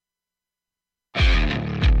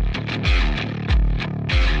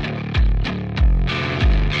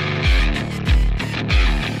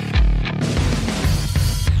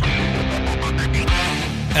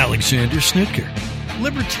Alexander Snitker,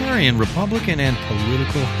 libertarian, Republican, and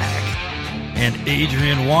political hack. And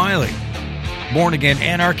Adrian Wiley, born-again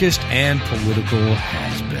anarchist and political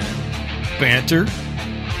has-been. Banter,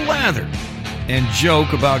 blather, and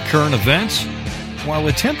joke about current events while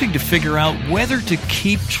attempting to figure out whether to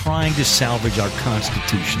keep trying to salvage our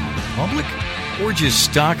constitutional republic or just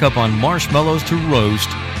stock up on marshmallows to roast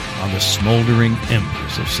on the smoldering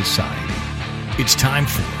embers of society. It's time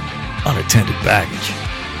for Unattended Baggage.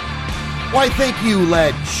 Why, thank you,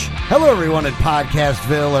 Ledge. Hello, everyone at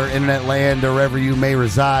Podcastville or Internet Land or wherever you may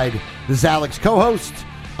reside. This is Alex, co-host,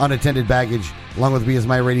 Unattended Baggage. Along with me is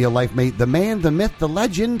my radio life mate, the man, the myth, the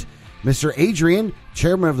legend, Mr. Adrian,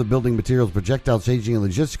 chairman of the Building Materials, Projectile Staging, and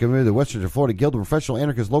Logistics Committee of the Western Florida Guild of Professional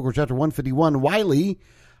Anarchists, Local Chapter 151. Wiley,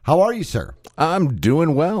 how are you, sir? I'm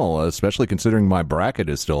doing well, especially considering my bracket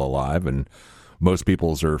is still alive, and most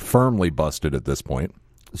people's are firmly busted at this point.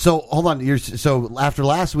 So, hold on. So, after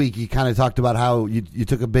last week, you kind of talked about how you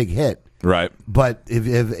took a big hit. Right. But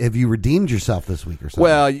have you redeemed yourself this week or something?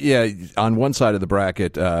 Well, yeah, on one side of the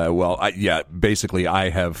bracket, basically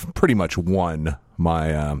I have pretty much won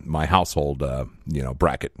my household,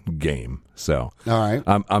 bracket game. So, all right.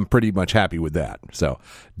 I'm pretty much happy with that. So,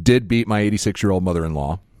 did beat my 86-year-old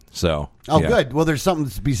mother-in-law. So, yeah. Good. Well, there's something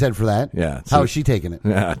to be said for that. Yeah. How is she taking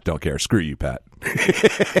it? Don't care. Screw you, Pat.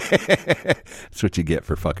 That's what you get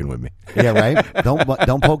for fucking with me. Yeah, right.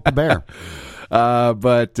 Don't poke the bear.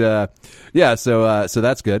 So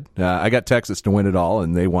that's good. I got Texas to win it all,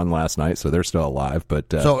 and they won last night, so they're still alive.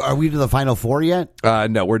 But so, are we to the Final Four yet?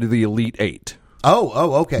 No, we're to the Elite Eight.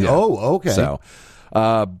 Oh, okay. Yeah. Oh, okay. So,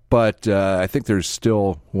 I think there's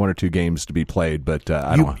still one or two games to be played, but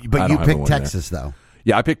I don't. But you picked Texas, there. though.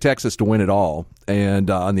 Yeah, I picked Texas to win it all, and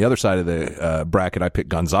on the other side of the bracket, I picked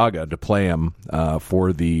Gonzaga to play them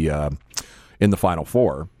for the in the Final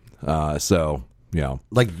Four.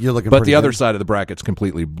 Like you're looking, but the good. Other side of the bracket's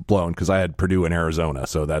completely blown because I had Purdue and Arizona,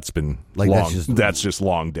 so that's been long. That's just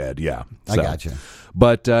long dead. Yeah, I gotcha.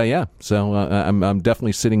 But I'm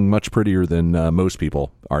definitely sitting much prettier than most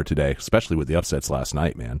people are today, especially with the upsets last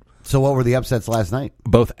night, man. So what were the upsets last night?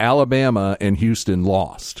 Both Alabama and Houston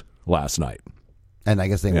lost last night. And I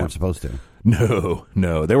guess they weren't supposed to.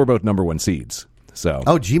 No. They were both number one seeds. So.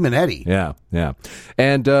 G. Minetti. Yeah.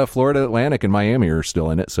 And Florida Atlantic and Miami are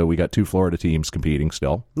still in it, so we got two Florida teams competing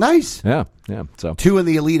still. Nice. Yeah. So two in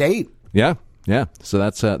the Elite Eight. Yeah. So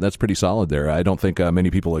that's pretty solid there. I don't think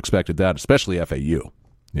many people expected that, especially FAU.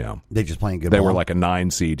 Yeah. They're just playing good ball. They were like a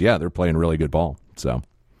 9 seed. Yeah, they're playing really good ball. So.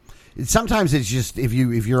 Sometimes it's just if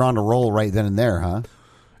you're on a roll right then and there, huh?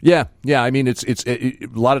 Yeah. I mean, it's a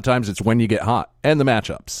lot of times it's when you get hot and the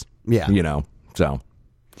matchups. Yeah. So.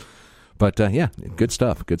 But, good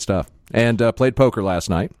stuff. And played poker last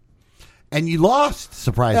night. And you lost,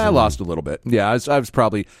 surprisingly. Yeah, I lost a little bit. Yeah, I was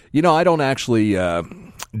probably, I don't actually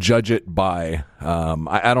judge it by,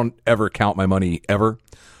 I don't ever count my money ever.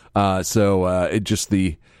 It just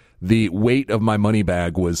the weight of my money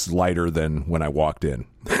bag was lighter than when I walked in.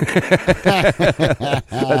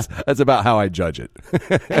 That's about how I judge it.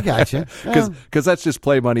 I gotcha. Because that's just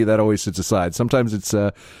play money that always sits aside. Sometimes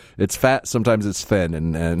it's fat, sometimes it's thin,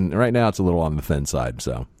 and right now it's a little on the thin side.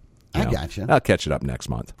 So I gotcha. I'll catch it up next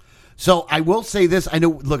month. So I will say this. I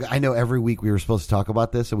know every week we were supposed to talk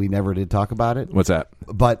about this, and we never did talk about it. What's that?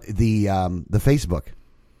 But the Facebook.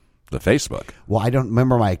 The Facebook. Well, I don't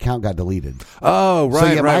remember. My account got deleted. Oh,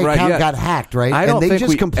 right, so, my account got hacked, right? And they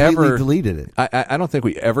just completely deleted it. I don't think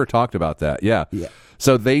we ever talked about that. Yeah.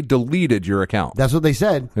 So they deleted your account. That's what they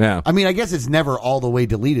said. Yeah. I mean, I guess it's never all the way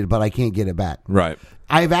deleted, but I can't get it back. Right.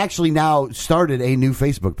 I've actually now started a new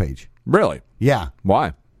Facebook page. Really? Yeah.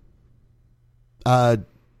 Why?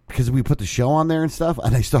 Because we put the show on there and stuff,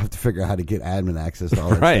 and I still have to figure out how to get admin access to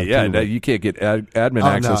all that right, stuff. Yeah, too, you can't get admin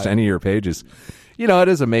access to any of your pages. It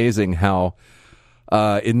is amazing how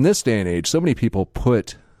in this day and age, so many people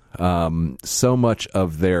put so much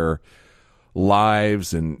of their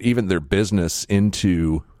lives and even their business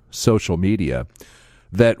into social media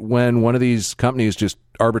that when one of these companies just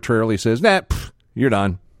arbitrarily says, "Nah, you're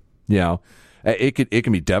done," it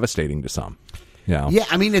can be devastating to some. Yeah,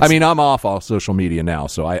 I mean, I'm off all social media now,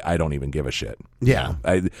 so I don't even give a shit. Yeah,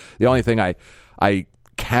 the only thing I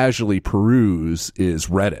casually peruse is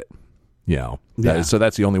Reddit. So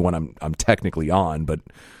that's the only one I'm technically on, but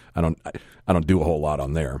I don't do a whole lot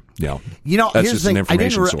on there. That's here's just the thing. an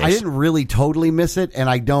information source. I didn't really totally miss it, and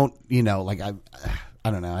I don't. I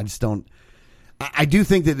don't know. I just don't. I do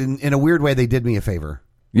think that in a weird way they did me a favor.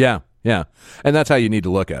 Yeah, and that's how you need to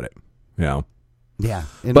look at it. Yeah.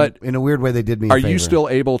 But in a weird way they did me a favor. Are you still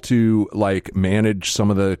able to manage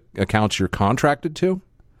some of the accounts you're contracted to?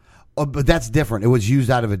 Oh, but that's different. It was used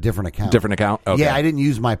out of a different account. Different account? Okay. Yeah, I didn't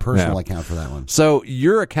use my personal account for that one. So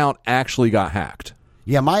your account actually got hacked.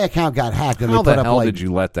 Yeah, my account got hacked. And How they put the up hell did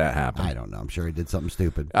you let that happen? I don't know. I'm sure he did something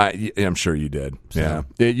stupid. I'm sure you did. So.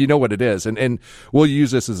 Yeah. You know what it is. And we'll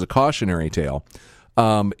use this as a cautionary tale.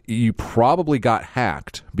 You probably got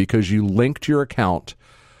hacked because you linked your account.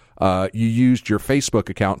 You used your Facebook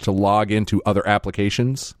account to log into other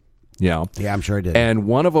applications. Yeah, I'm sure I did. And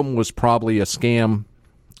one of them was probably a scam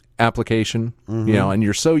application, and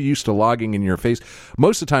you're so used to logging in your face.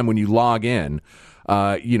 Most of the time when you log in,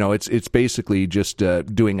 it's basically just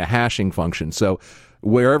doing a hashing function. So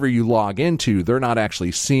wherever you log into, they're not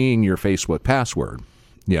actually seeing your Facebook password.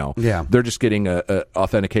 They're just getting a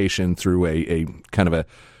authentication through a kind of a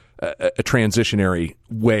transitionary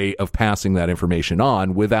way of passing that information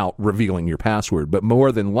on without revealing your password. But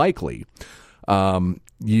more than likely,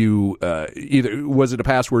 you either was it a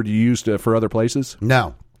password you used for other places?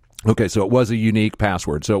 No. Okay, so it was a unique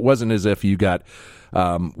password. So it wasn't as if you got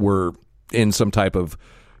were in some type of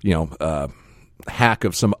hack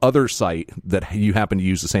of some other site that you happen to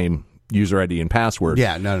use the same user ID and password.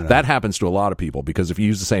 Yeah, no. That happens to a lot of people because if you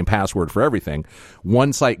use the same password for everything,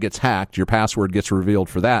 one site gets hacked, your password gets revealed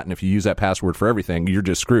for that, and if you use that password for everything, you're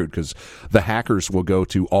just screwed because the hackers will go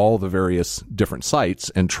to all the various different sites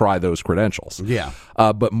and try those credentials. Yeah.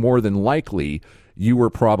 But more than likely, you were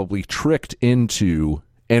probably tricked into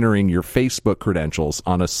entering your Facebook credentials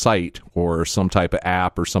on a site or some type of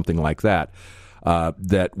app or something like that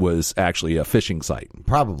that was actually a phishing site.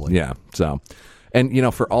 Probably. Yeah, so...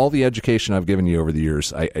 And, for all the education I've given you over the years,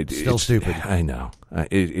 still stupid. I know.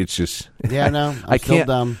 It's just... Yeah, no, I'm still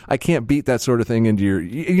dumb. I can't beat that sort of thing into your...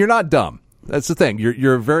 You're not dumb. That's the thing.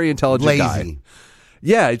 You're a very intelligent guy. Lazy.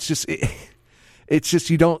 Yeah, it's just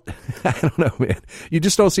you don't... I don't know, man. You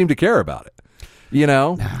just don't seem to care about it.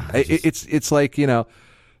 It's like,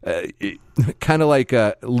 kind of like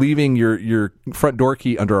leaving your front door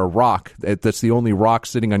key under a rock that's the only rock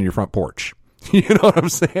sitting on your front porch. You know what I'm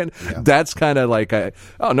saying? Yeah. That's kind of like,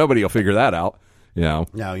 nobody will figure that out. No,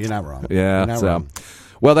 you're not wrong. Yeah. You're not wrong.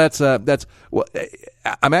 Well, well,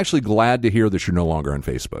 I'm actually glad to hear that you're no longer on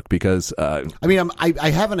Facebook because, I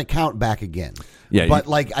have an account back again. Yeah. But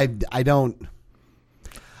I don't.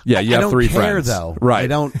 Yeah. You have three care, friends. Though. Right. I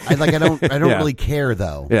don't really care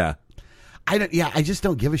though. Yeah. I just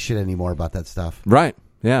don't give a shit anymore about that stuff. Right.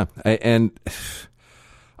 Yeah. And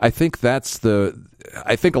I think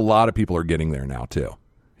I think a lot of people are getting there now too.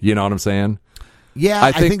 You know what I'm saying? Yeah,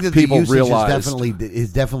 I think that people the usage realize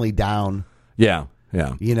is definitely down. Yeah,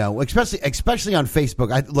 yeah. Especially on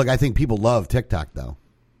Facebook. I think people love TikTok though.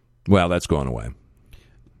 Well, that's going away.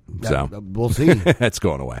 So we'll see. That's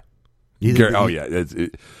going away.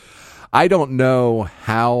 I don't know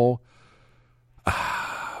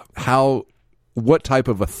what type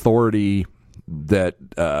of authority that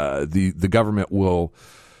the government will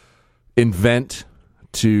invent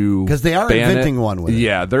to, because they are inventing one with it.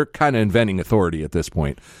 Yeah, they're kind of inventing authority at this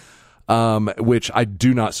point, which I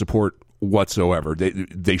do not support whatsoever.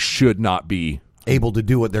 They should not be able to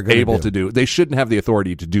do what they're going to do. They shouldn't have the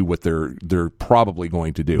authority to do what they're probably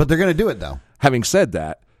going to do. But they're going to do it though. Having said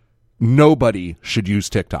that, nobody should use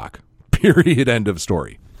TikTok. Period. End of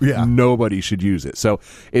story. Yeah, nobody should use it. So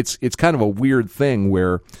it's kind of a weird thing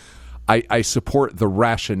where I support the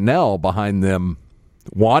rationale behind them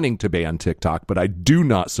wanting to ban TikTok, but I do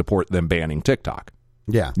not support them banning TikTok.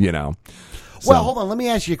 Yeah. So. Well, hold on. Let me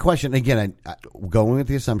ask you a question. Again, going with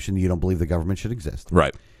the assumption you don't believe the government should exist.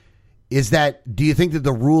 Right. Do you think that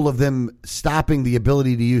the rule of them stopping the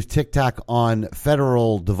ability to use TikTok on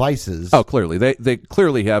federal devices? Oh, clearly. They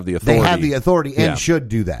clearly have the authority. They have the authority and should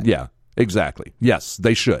do that. Yeah, exactly. Yes,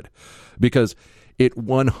 they should. Because it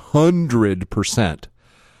 100%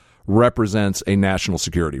 represents a national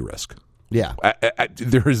security risk. Yeah.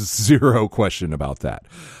 There is zero question about that.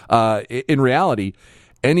 In reality,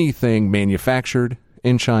 anything manufactured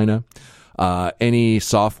in China, any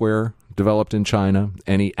software developed in China,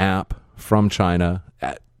 any app from China,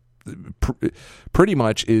 pretty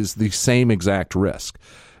much is the same exact risk.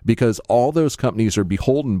 Because all those companies are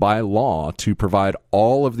beholden by law to provide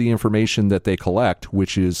all of the information that they collect,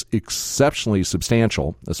 which is exceptionally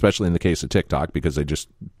substantial, especially in the case of TikTok, because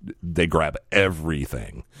they grab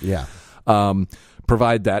everything. Yeah.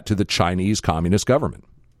 Provide that to the Chinese Communist government.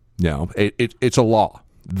 It's a law.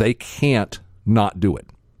 They can't not do it.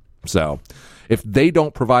 So if they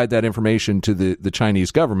don't provide that information to the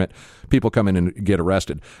Chinese government, people come in and get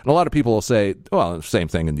arrested. And a lot of people will say, well, the same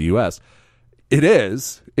thing in the U.S. It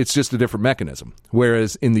is. It's just a different mechanism.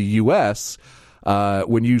 Whereas in the U.S.,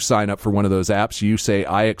 when you sign up for one of those apps, you say,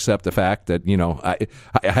 I accept the fact that,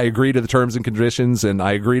 I agree to the terms and conditions and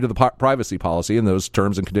I agree to the privacy policy, and those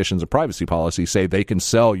terms and conditions of privacy policy say they can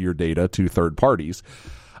sell your data to third parties,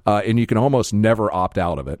 and you can almost never opt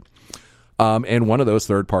out of it. And one of those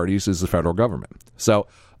third parties is the federal government. So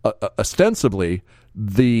ostensibly,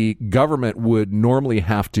 the government would normally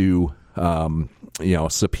have to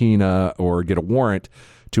subpoena or get a warrant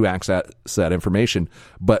to access that information,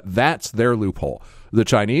 but that's their loophole. The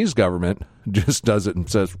Chinese government just does it and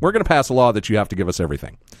says, we're going to pass a law that you have to give us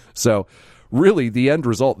everything. So really, the end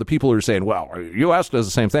result, the people who are saying, well, U.S. does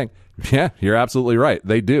the same thing. Yeah, you're absolutely right.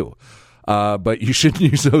 They do. But you shouldn't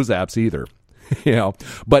use those apps either.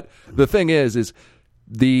 But the thing is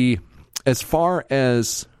as far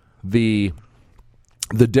as the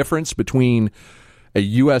difference between a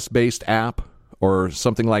U.S.-based app or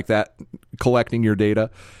something like that collecting your data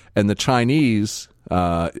and the Chinese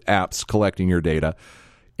apps collecting your data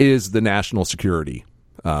is the national security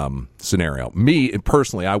scenario. Me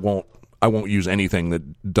personally, I won't use anything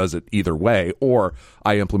that does it either way, or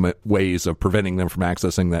I implement ways of preventing them from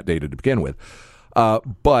accessing that data to begin with.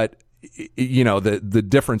 But the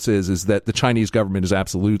difference is that the Chinese government is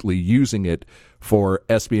absolutely using it for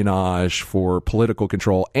espionage, for political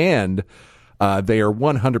control, and they are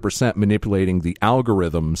 100% manipulating the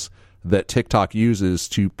algorithms that TikTok uses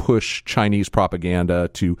to push Chinese propaganda,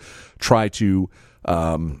 to try to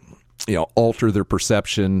alter their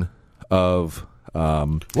perception of.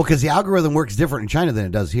 Because the algorithm works different in China than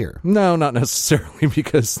it does here. No, not necessarily,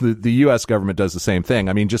 because the U.S. government does the same thing.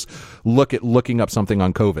 I mean, just look at looking up something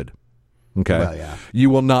on COVID. Okay, well, yeah. You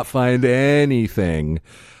will not find anything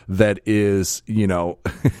that is,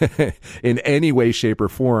 in any way, shape, or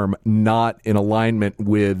form not in alignment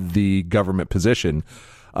with the government position.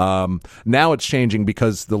 Now it's changing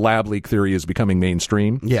because the lab leak theory is becoming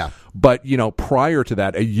mainstream. Yeah. But, prior to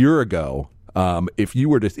that, a year ago, if you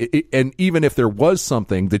were to, and even if there was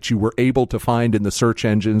something that you were able to find in the search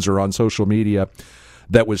engines or on social media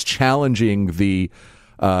that was challenging the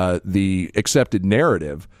accepted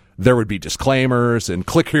narrative, there would be disclaimers and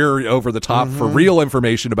click here over the top for real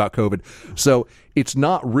information about COVID. So it's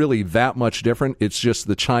not really that much different. It's just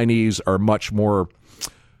the Chinese are much more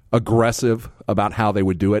aggressive about how they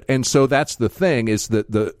would do it. And so that's the thing, is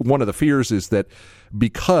that one of the fears is that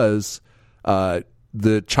because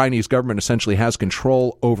the Chinese government essentially has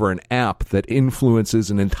control over an app that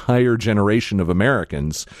influences an entire generation of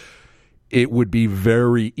Americans, it would be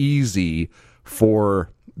very easy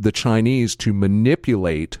for the Chinese to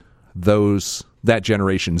manipulate that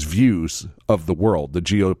generation's views of the world, the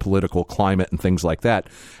geopolitical climate and things like that,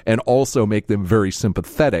 and also make them very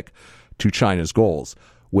sympathetic to China's goals,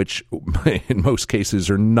 which in most cases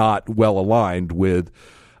are not well aligned with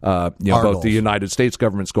both goals. The United States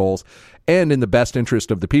government's goals and in the best interest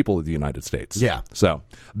of the people of the United States. Yeah. So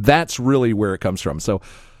that's really where it comes from. So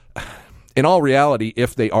in all reality,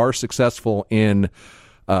 if they are successful in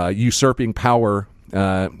usurping power,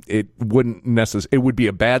 it would be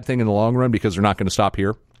a bad thing in the long run because they're not going to stop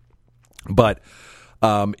here. But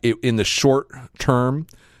in the short term,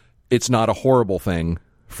 it's not a horrible thing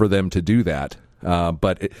for them to do that.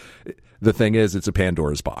 But the thing is, it's a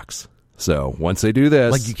Pandora's box. So once they do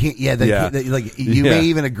this, like you can't, you may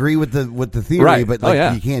even agree with the theory, right. but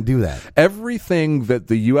you can't do that. Everything that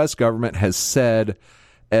the U.S. government has said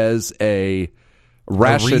as a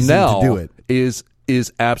rationale to do it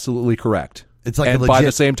is absolutely correct. It's like, and by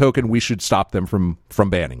the same token, we should stop them from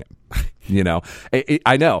banning it.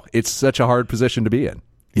 I know it's such a hard position to be in.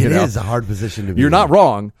 It is a hard position to be in. You're not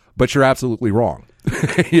wrong, but you're absolutely wrong.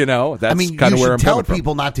 That's kind of where I'm coming from. You should tell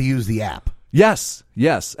people not to use the app. Yes,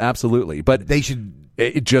 absolutely. But they should,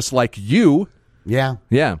 just like you. Yeah.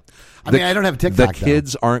 I don't have TikTok. The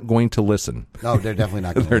kids aren't going to listen. No, they're definitely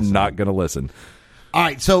not. They're not going to listen. All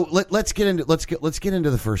right, so let's get into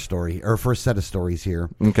the first story, or first set of stories here.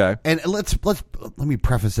 Okay, and let me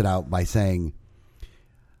preface it out by saying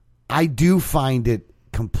I do find it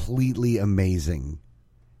completely amazing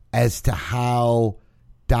as to how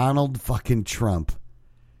Donald fucking Trump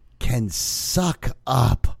can suck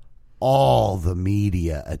up all the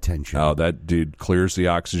media attention. Oh, that dude clears the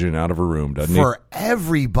oxygen out of a room, doesn't he? For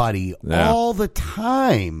everybody, all the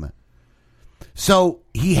time. So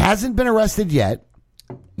he hasn't been arrested yet.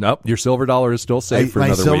 Nope, your silver dollar is still safe for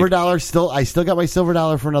another week. My silver dollar I still got my silver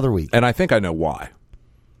dollar for another week. And I think I know why.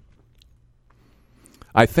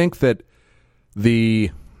 I think that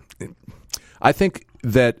the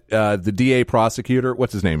DA prosecutor,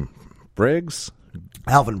 what's his name? Briggs?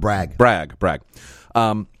 Alvin Bragg. Bragg.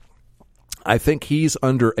 I think he's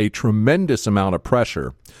under a tremendous amount of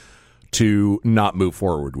pressure to not move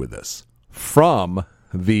forward with this from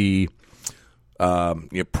the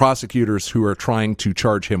prosecutors who are trying to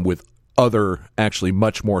charge him with other, actually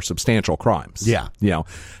much more substantial crimes. Yeah.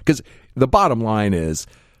 Because the bottom line is,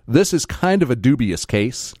 this is kind of a dubious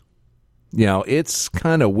case. It's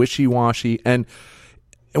kind of wishy-washy. And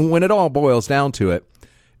when it all boils down to it,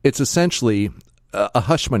 it's essentially a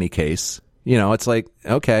hush money case. It's like,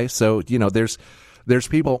 okay, so, there's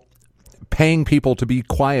people paying people to be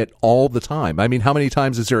quiet all the time. I mean, how many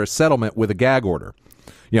times is there a settlement with a gag order?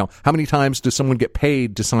 How many times does someone get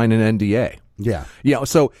paid to sign an NDA? Yeah.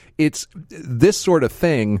 So it's this sort of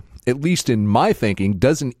thing, at least in my thinking,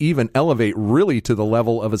 doesn't even elevate really to the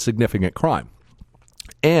level of a significant crime.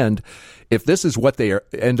 And if this is what they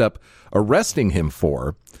end up arresting him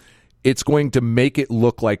for, it's going to make it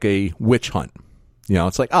look like a witch hunt.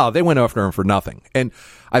 It's like, oh, they went after him for nothing. And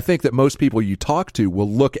I think that most people you talk to will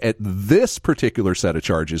look at this particular set of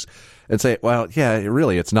charges and say, well, yeah,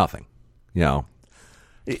 really, it's nothing.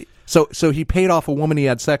 So he paid off a woman he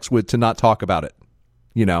had sex with to not talk about it.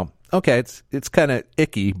 Okay, it's kind of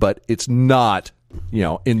icky, but it's not,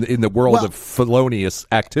 in the world of felonious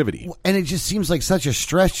activity. And it just seems like such a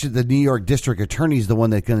stretch that the New York District Attorney is the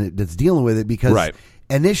one that's dealing with it, because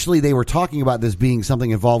initially they were talking about this being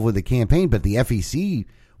something involved with the campaign, but the FEC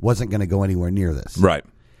wasn't going to go anywhere near this. Right.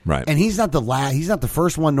 And he's not the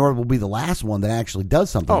first one, nor will be the last one that actually does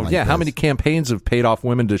something like this. Oh, yeah. How many campaigns have paid off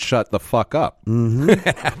women to shut the fuck up? Mm-hmm.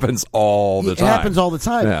 It happens all the time. It happens all the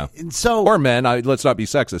time. Yeah. And so, or men. Let's not be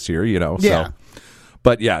sexist here, Yeah. So.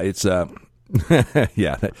 But yeah, it's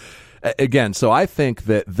yeah. Again, so I think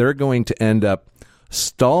that they're going to end up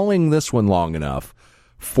stalling this one long enough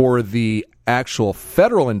for the actual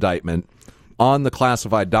federal indictment on the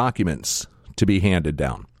classified documents to be handed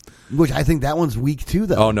down. Which I think that one's weak too,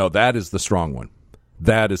 though. Oh, no, that is the strong one.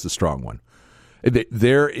 There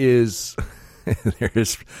is,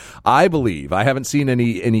 I believe, I haven't seen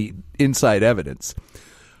any inside evidence,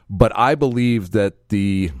 but I believe that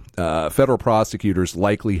the federal prosecutors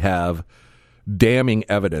likely have damning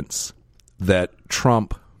evidence that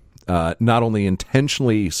Trump not only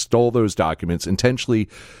intentionally stole those documents, intentionally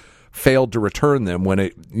failed to return them when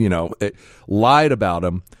it lied about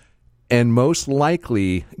them, and most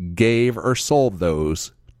likely gave or sold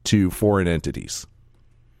those to foreign entities.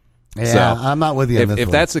 Yeah, so I'm not with you on this if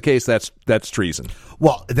one. that's the case, that's treason.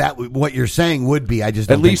 Well, what you're saying would be, I just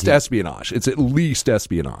don't at least espionage. It's at least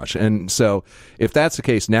espionage. And so if that's the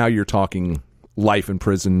case, now you're talking life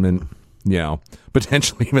imprisonment,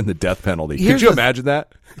 potentially even the death penalty. Could you imagine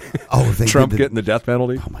that? Oh, Trump getting the death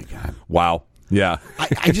penalty? Oh my God! Wow. Yeah.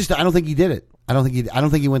 I don't think he did it. I don't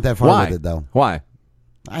think he went that far with it, though. Why?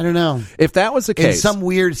 I don't know. If that was the case, in some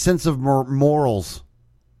weird sense of morals.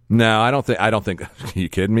 No, I don't think. Are you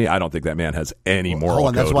kidding me? I don't think that man has any moral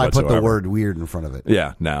code that's why whatsoever. I put the word weird in front of it.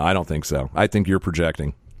 Yeah, no, I don't think so. I think you're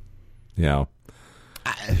projecting,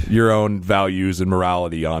 your own values and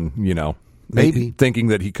morality on, maybe thinking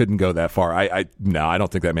that he couldn't go that far. I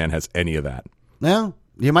don't think that man has any of that. No.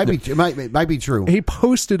 It might be true. He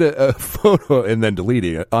posted a photo and then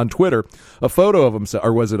deleting it on Twitter. A photo of himself,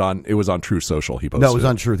 or was it on? It was on True Social. He posted. No, it was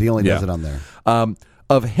on Truth. He only does it on there.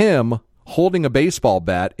 Of him holding a baseball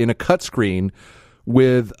bat in a cut screen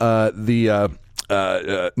with the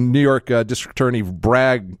New York District Attorney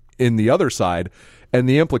Bragg in the other side, and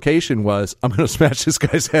the implication was, I'm going to smash this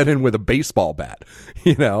guy's head in with a baseball bat.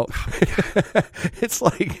 It's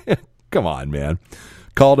like, come on, man.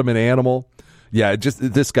 Called him an animal. Yeah,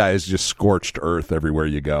 this guy is just scorched earth everywhere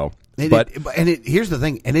you go. Here's the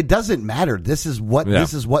thing, and it doesn't matter. This is what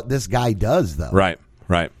this guy does, though. Right.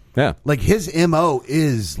 Yeah. Like his MO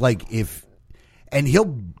is like he'll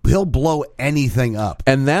blow anything up.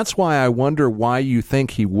 And that's why I wonder why you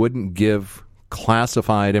think he wouldn't give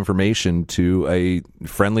classified information to a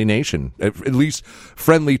friendly nation, at least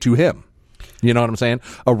friendly to him. You know what I'm saying?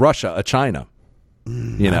 A Russia, a China. I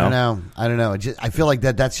don't know. I feel like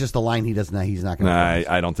that's just a line he's not going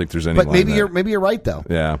to. I don't think there's any. But maybe you're right though.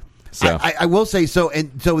 Yeah. So I will say so.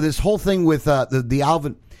 And so this whole thing with the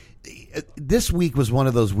Alvin, this week was one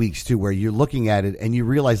of those weeks too where you're looking at it and you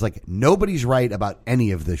realize like nobody's right about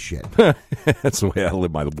any of this shit. That's the way I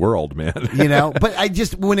live my world, man. But I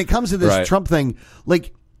just, when it comes to this Trump thing,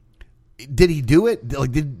 like, did he do it?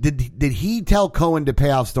 Like, did he tell Cohen to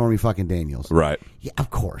pay off Stormy fucking Daniels? Right. Yeah,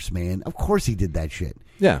 of course, man. Of course he did that shit.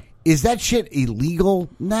 Yeah. Is that shit illegal?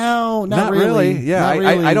 No, not really. Yeah, not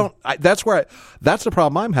really. I don't. That's the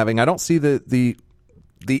problem I'm having. I don't see the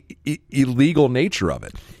illegal nature of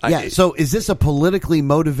it. So is this a politically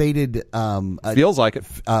motivated? Feels like it.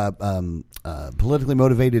 Politically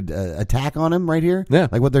motivated attack on him right here. Yeah.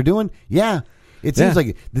 Like what they're doing. Yeah. It seems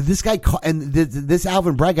like this guy and this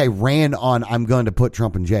Alvin Bragg guy ran on, I'm going to put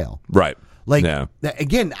Trump in jail. Right. Like,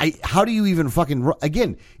 again, how do you even fucking,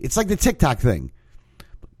 again, it's like the TikTok thing.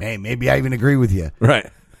 Man, maybe I even agree with you. Right.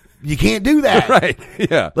 You can't do that. Right.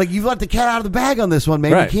 Yeah. Like, you've let the cat out of the bag on this one,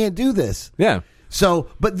 man. Right. You can't do this. Yeah. So,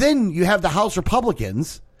 but then you have the House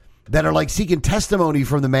Republicans that are like seeking testimony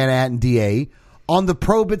from the Manhattan DA on the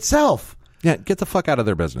probe itself. Yeah. Get the fuck out of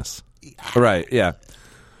their business. Right. Yeah.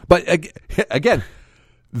 But again,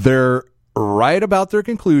 they're right about their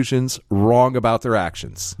conclusions, wrong about their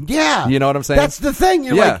actions. Yeah. You know what I'm saying? That's the thing.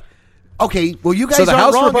 You're like, okay, well, you guys so the aren't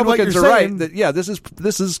House wrong Republicans in what are you're saying. right. That,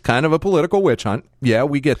 this is kind of a political witch hunt. Yeah,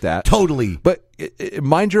 we get that. Totally. But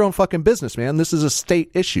mind your own fucking business, man. This is a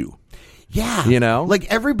state issue. Yeah. You know?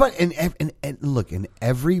 Like everybody, and look, and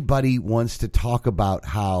everybody wants to talk about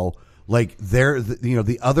how, like,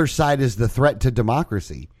 the other side is the threat to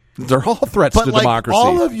democracy. They're all threats to democracy.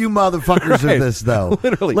 All of you motherfuckers are this, though.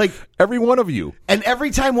 Literally. Like, every one of you. And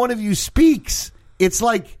every time one of you speaks, it's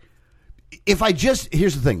like, here's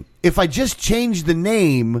the thing. If I just change the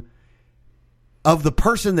name of the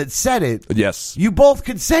person that said it, yes, you both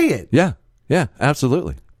could say it. Yeah. Yeah,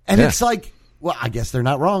 absolutely. And it's like, well, I guess they're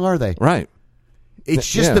not wrong, are they? Right.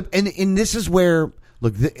 It's just and this is where,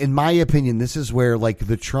 look, in my opinion, this is where, like,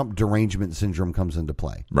 the Trump derangement syndrome comes into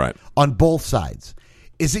play. Right. On both sides.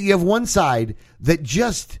 Is that you have one side that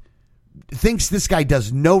just thinks this guy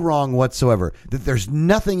does no wrong whatsoever, that there's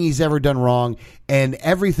nothing he's ever done wrong, and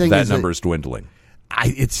everything that number is dwindling.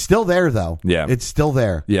 It's still there, though. Yeah. It's still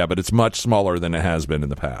there. Yeah, but it's much smaller than it has been in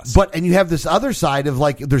the past. And you have this other side of,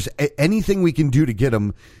 like, there's anything we can do to get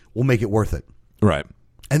him, we'll make it worth it. Right.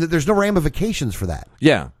 And that there's no ramifications for that.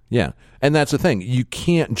 Yeah, yeah. And that's the thing. You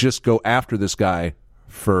can't just go after this guy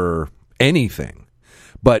for anything.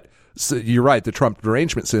 But so you're right. The Trump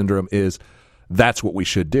derangement syndrome is that's what we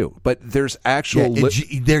should do. But there's actual...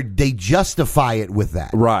 they justify it with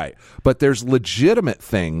that. Right. But there's legitimate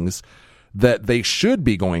things that they should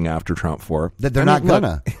be going after Trump for. That they're not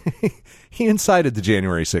gonna. He incited the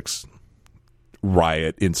January 6th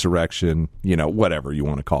riot, insurrection, whatever you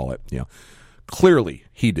want to call it. Clearly,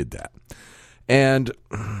 he did that. And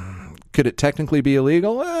could it technically be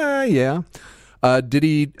illegal? Yeah. Did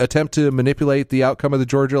he attempt to manipulate the outcome of the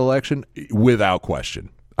Georgia election? Without question.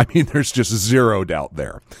 I mean, there's just zero doubt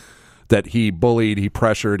there that he bullied, he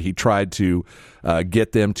pressured, he tried to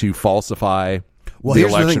get them to falsify the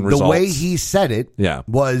election results. The way he said it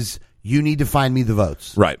was, you need to find me the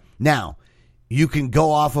votes. Right. Now, you can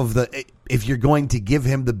go off of if you're going to give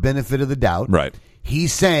him the benefit of the doubt. Right.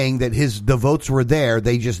 He's saying that the votes were there,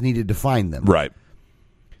 they just needed to find them. Right.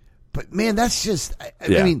 But, man, that's just... I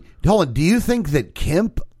mean, hold on. Do you think that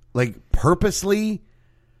Kemp, like, purposely,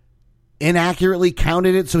 inaccurately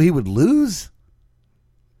counted it so he would lose?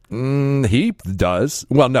 He does.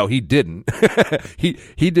 Well, no, he didn't.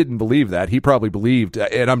 He didn't believe that. He probably believed,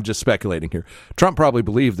 and I'm just speculating here, Trump probably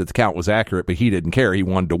believed that the count was accurate, but he didn't care. He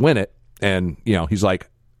wanted to win it, and, he's like,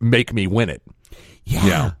 make me win it.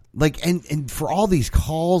 Yeah. Like, and for all these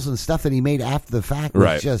calls and stuff that he made after the fact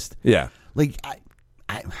was just... Yeah. Like,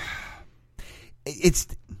 it's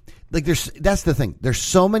like that's the thing. There's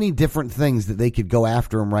so many different things that they could go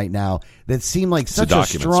after him right now that seem like such a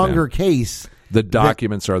stronger case. The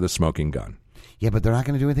documents are the smoking gun. Yeah, but they're not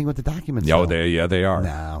going to do anything with the documents. Oh, they are.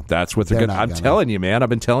 No, that's what they're going to. I'm telling you, man. I've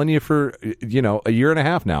been telling you for a year and a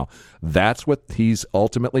half now. That's what he's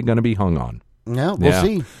ultimately going to be hung on. Yeah, we'll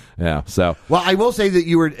see. Yeah. So, well, I will say that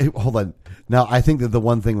you were. Hold on. Now, I think that the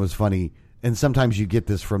one thing was funny, and sometimes you get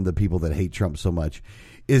this from the people that hate Trump so much,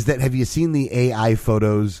 is that have you seen the AI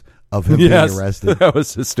photos of him being arrested? That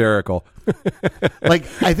was hysterical. Like,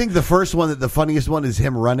 I think the first one, the funniest one, is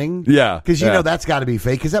him running. Yeah, because that's got to be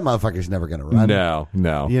fake. Because that motherfucker's never going to run.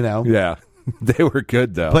 No. Yeah, they were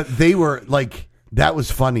good though. But they were like, that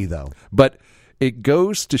was funny though. But it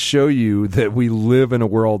goes to show you that we live in a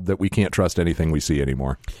world that we can't trust anything we see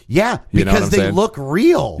anymore. Yeah, because they look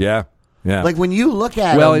real. Yeah. Yeah. Like when you look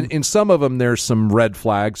at them, in some of them, there's some red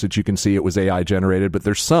flags that you can see it was AI generated, but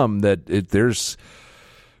there's some that there's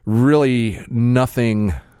really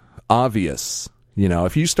nothing obvious.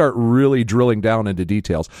 If you start really drilling down into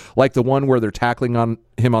details, like the one where they're tackling on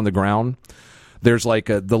him on the ground, there's like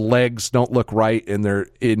the legs don't look right and they're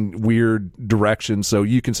in weird directions. So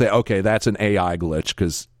you can say, okay, that's an AI glitch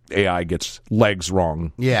because AI gets legs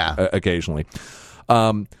wrong occasionally.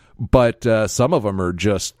 But some of them are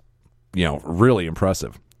just, really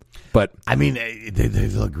impressive. But I mean, they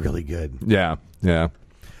look really good. Yeah. Yeah.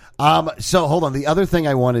 So hold on. The other thing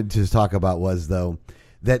I wanted to talk about was, though,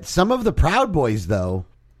 that some of the Proud Boys, though,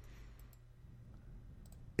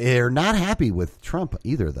 they're not happy with Trump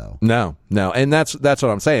either, though. No. And that's what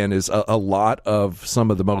I'm saying is a lot of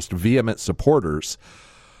some of the most vehement supporters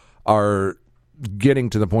are getting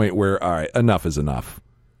to the point where, all right, enough is enough.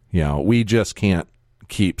 We just can't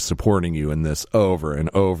keep supporting you in this over and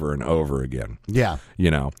over and over again. Yeah.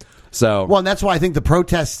 So well, and that's why I think the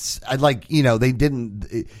protests,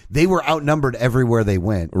 they were outnumbered everywhere they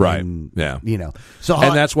went. Right. And, yeah. So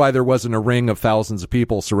and that's why there wasn't a ring of thousands of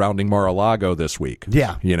people surrounding Mar-a-Lago this week.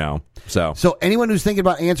 Yeah. So anyone who's thinking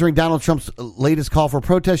about answering Donald Trump's latest call for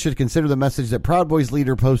protest should consider the message that Proud Boys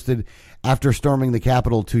leader posted after storming the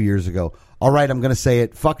Capitol 2 years ago. All right, I'm going to say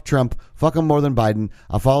it. Fuck Trump. Fuck him more than Biden.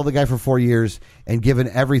 I followed the guy for 4 years and given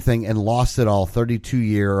everything and lost it all.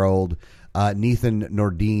 32-year-old Nathan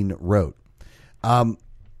Nordine wrote.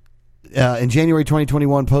 In January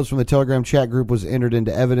 2021, post from the Telegram chat group was entered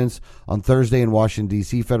into evidence on Thursday in Washington,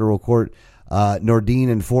 D.C. federal court. Nordine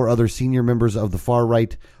and 4 other senior members of the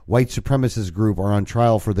far-right white supremacist group are on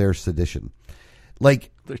trial for their sedition.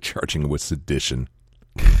 They're charging with sedition.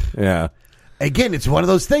 Yeah. Again, it's one of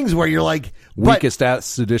those things where you're like... Weakest ass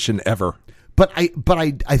sedition ever. But I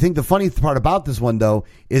think the funny part about this one, though,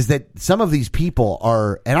 is that some of these people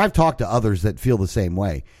are, and I've talked to others that feel the same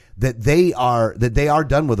way, that they are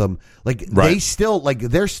done with them. Right. They still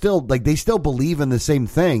believe in the same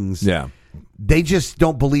things. Yeah. They just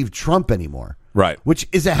don't believe Trump anymore. Right. Which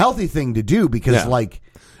is a healthy thing to do because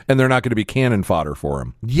and they're not going to be cannon fodder for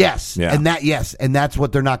him. Yes. Yeah. And that's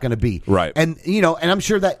what they're not going to be. Right. And and I'm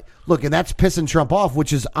sure that and that's pissing Trump off,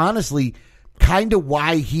 which is honestly kind of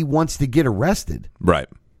why he wants to get arrested. Right.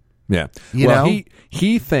 Yeah.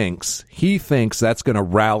 He thinks that's going to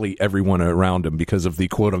rally everyone around him because of the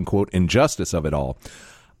quote unquote injustice of it all.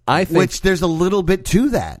 I think, which there's a little bit to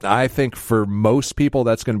that. I think for most people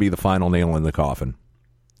that's going to be the final nail in the coffin.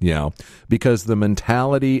 Because the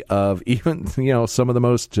mentality of even some of the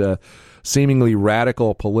most seemingly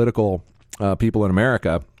radical political people in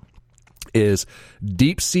America is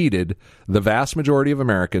deep-seated. The vast majority of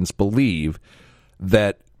Americans believe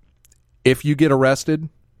that if you get arrested,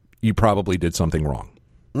 you probably did something wrong.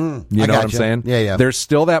 You know what I'm saying? Yeah. There's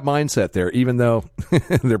still that mindset there, even though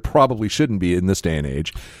there probably shouldn't be in this day and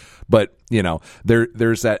age. But,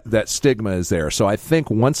 there's that stigma is there. So I think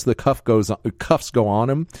once the cuffs go on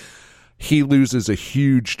him, he loses a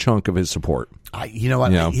huge chunk of his support. You know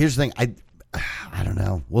what? Here's the thing. I don't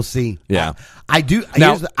know. We'll see. Yeah. I do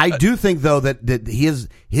think though that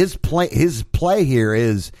his play here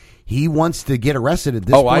is he wants to get arrested at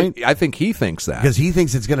this point. I think he thinks that. Because he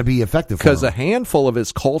thinks it's going to be effective for him. Because a handful of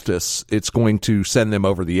his cultists, it's going to send them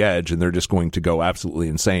over the edge and they're just going to go absolutely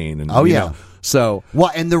insane. And, So,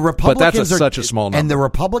 and the Republicans but that's such a small number. And the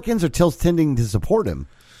Republicans are tending to support him.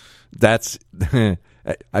 That's,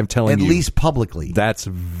 I'm telling you. At least publicly. That's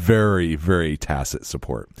very, very tacit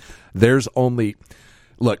support. There's only,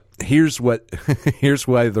 look, here's why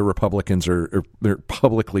the Republicans they're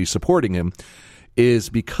publicly supporting him is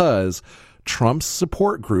because Trump's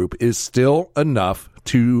support group is still enough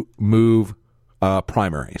to move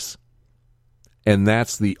primaries. And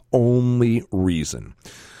that's the only reason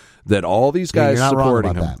that all these guys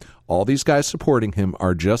supporting him, all these guys supporting him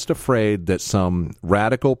are just afraid that some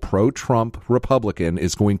radical pro-Trump Republican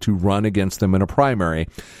is going to run against them in a primary,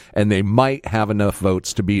 and they might have enough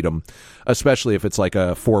votes to beat him, especially if it's like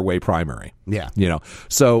a 4-way primary. Yeah.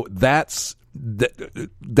 So that's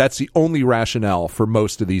the only rationale for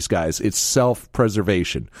most of these guys. It's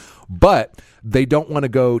self-preservation. But they don't want to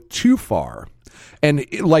go too far. And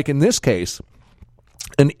like in this case,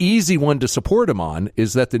 an easy one to support him on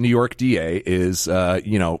is that the New York DA is,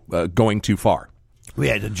 going too far.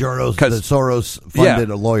 Yeah, the Soros-funded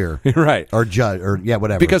a lawyer. Right. Or judge, or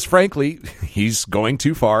whatever. Because frankly, he's going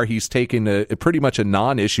too far. He's taking a pretty much a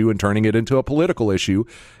non-issue and turning it into a political issue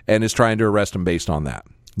and is trying to arrest him based on that.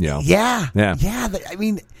 Yeah. I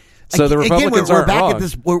mean... So the Republicans we're back wrong. At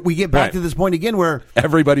this. We get back to this point again where...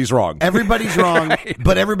 Everybody's wrong. Everybody's wrong, right.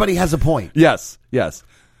 But everybody has a point. Yes.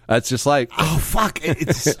 That's just like... Oh, fuck.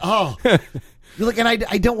 It's... Look, and I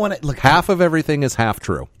don't want to... Look, half of everything is half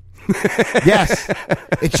true. Yes.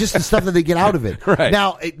 It's just the stuff that they get out of it. Right.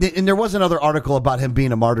 Now, and there was another article about him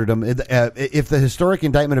being a martyrdom. If the historic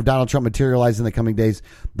indictment of Donald Trump materializes in the coming days,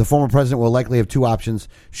 the former president will likely have two options: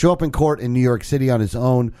 show up in court in New York City on his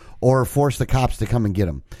own, or force the cops to come and get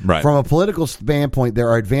him. Right. From a political standpoint, there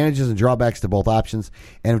are advantages and drawbacks to both options.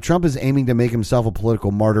 And if Trump is aiming to make himself a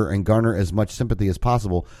political martyr and garner as much sympathy as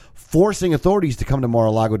possible, forcing authorities to come to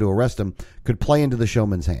Mar-a-Lago to arrest him could play into the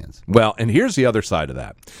showman's hands. Well, and here's the other side of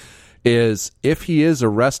that. Is if he is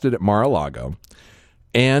arrested at Mar-a-Lago,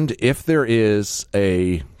 and if there is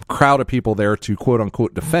a crowd of people there to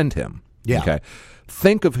quote-unquote defend him, Yeah. Okay.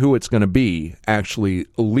 Think of who it's going to be actually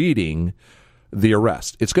leading the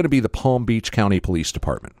arrest. It's going to be the Palm Beach County Police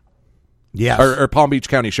Department. Yes. Or Palm Beach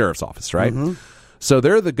County Sheriff's Office, right? Mm-hmm. So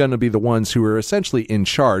they're going to be the ones who are essentially in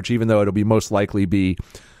charge, even though it'll be most likely be,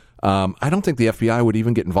 I don't think the FBI would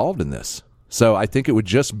even get involved in this. So I think it would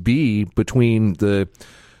just be between the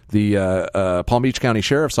Palm Beach County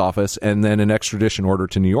Sheriff's Office and then an extradition order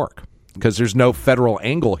to New York, because there's no federal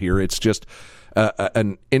angle here. It's just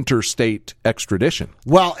an interstate extradition.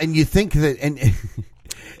 Well, and you think that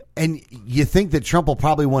and you think that Trump will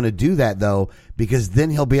probably want to do that, though, because then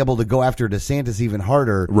he'll be able to go after DeSantis even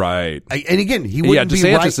harder. Right. And again, he wouldn't be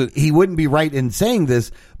right. He wouldn't be right in saying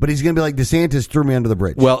this, but he's going to be like, DeSantis threw me under the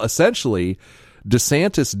bridge. Well, essentially,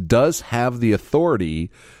 DeSantis does have the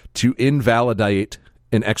authority to invalidate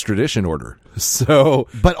an extradition order. So,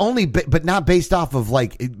 but not based off of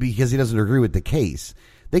because he doesn't agree with the case.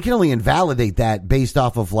 They can only invalidate that based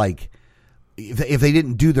off of if they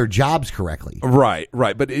didn't do their jobs correctly. Right.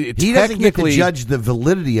 But he doesn't get to judge the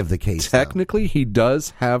validity of the case. Technically, he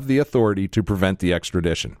does have the authority to prevent the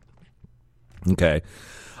extradition. Okay.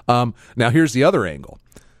 Now, here's the other angle.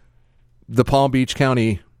 The Palm Beach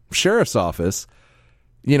County Sheriff's Office,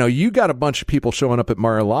 you got a bunch of people showing up at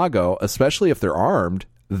Mar-a-Lago, especially if they're armed.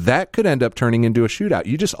 That could end up turning into a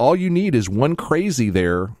shootout. All you need is one crazy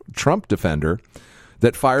Trump defender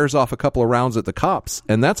that fires off a couple of rounds at the cops,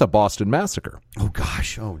 and that's a Boston massacre. Oh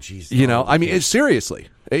gosh, oh jeez. Seriously.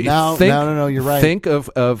 No, you're right. Think of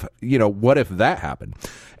what if that happened?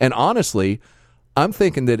 And honestly, I'm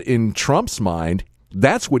thinking that in Trump's mind,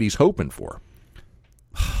 that's what he's hoping for.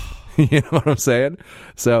 You know what I'm saying?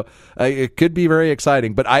 So it could be very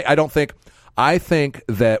exciting, but I think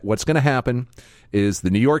that what's going to happen is the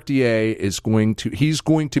New York DA he's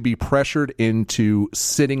going to be pressured into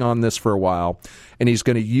sitting on this for a while, and he's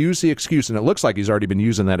going to use the excuse, and it looks like he's already been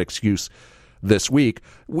using that excuse this week.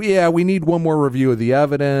 We need one more review of the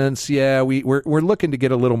evidence. Yeah, we're looking to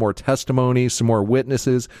get a little more testimony, some more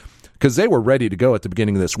witnesses, because they were ready to go at the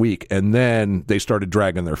beginning of this week, and then they started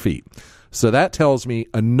dragging their feet. So that tells me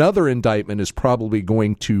another indictment is probably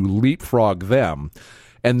going to leapfrog them,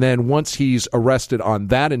 and then once he's arrested on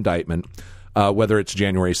that indictment, whether it's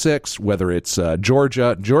January 6th, whether it's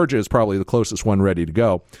Georgia is probably the closest one ready to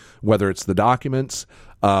go, whether it's the documents,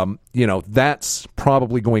 that's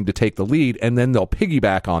probably going to take the lead, and then they'll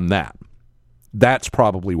piggyback on that. That's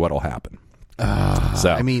probably what'll happen.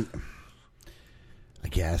 I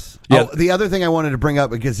guess. Yeah. Oh, the other thing I wanted to bring up,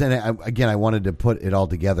 because then I wanted to put it all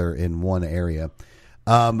together in one area,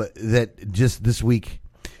 that just this week,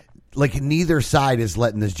 neither side is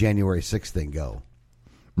letting this January 6th thing go.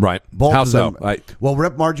 Right. Both How of so? Well,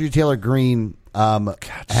 Rep. Marjorie Taylor Greene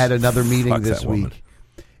had another meeting this week,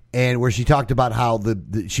 and where she talked about how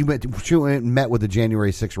she went and met with the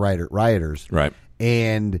January 6th rioters. Right.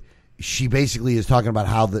 And she basically is talking about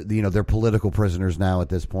how they're political prisoners now at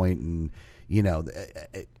this point, and they're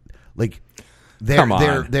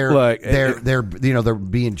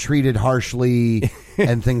being treated harshly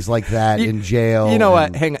and things like that in jail. You know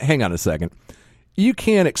what? Hang on a second. You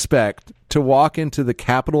can't expect to walk into the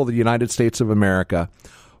Capitol of the United States of America,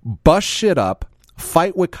 bust shit up,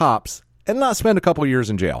 fight with cops, and not spend a couple of years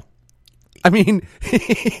in jail. I mean,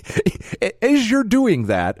 as you're doing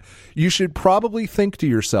that, you should probably think to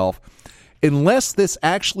yourself, unless this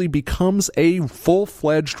actually becomes a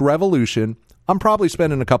full-fledged revolution, I'm probably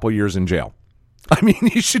spending a couple of years in jail. I mean,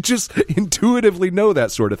 you should just intuitively know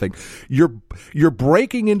that sort of thing. You're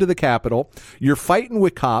breaking into the Capitol. You're fighting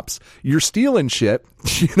with cops. You're stealing shit.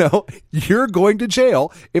 You're going to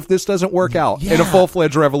jail if this doesn't work out in a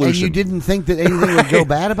full-fledged revolution. And you didn't think that anything would go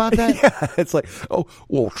bad about that? Yeah, it's like, oh,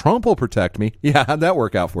 well, Trump will protect me. Yeah, how'd that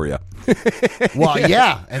work out for you? Well,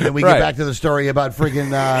 yeah. And then we get back to the story about friggin',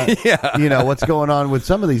 what's going on with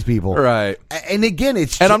some of these people. Right. And again,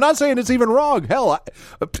 and I'm not saying it's even wrong. Hell,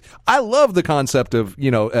 I love the concept of,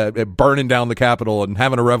 burning down the Capitol and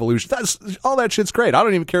having a revolution. All that shit's great. I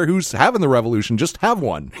don't even care who's having the revolution. Just have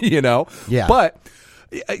one, Yeah. But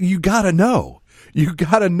you gotta know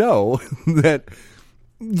that,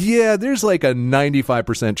 there's like a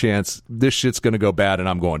 95% chance this shit's going to go bad and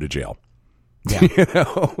I'm going to jail. Yeah.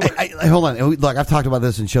 Hold on. Look, I've talked about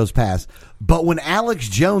this in shows past, but when Alex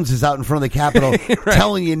Jones is out in front of the Capitol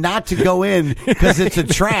telling you not to go in because it's a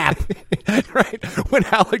trap. Right. When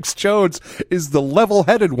Alex Jones is the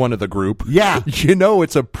level-headed one of the group. Yeah.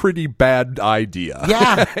 It's a pretty bad idea.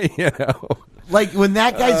 Yeah. Like when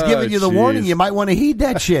that guy's giving you the warning, you might want to heed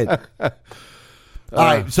that shit. All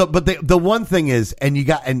right. So, but the one thing is, and you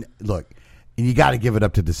got to give it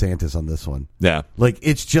up to DeSantis on this one. Yeah.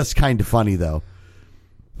 It's just kind of funny though.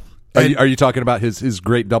 Are you talking about his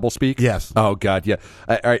great doublespeak? Yes. Oh, God, yeah.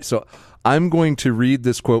 All right, so I'm going to read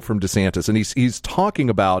this quote from DeSantis, and he's talking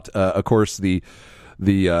about, of course, the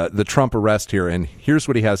Trump arrest here, and here's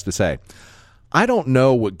what he has to say. I don't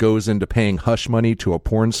know what goes into paying hush money to a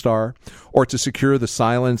porn star or to secure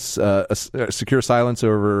silence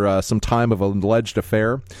over some time of an alleged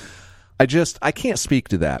affair. I can't speak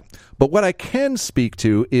to that. But what I can speak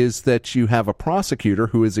to is that you have a prosecutor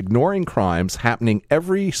who is ignoring crimes happening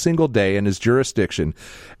every single day in his jurisdiction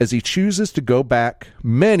as he chooses to go back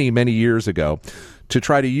many, many years ago to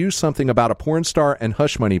try to use something about a porn star and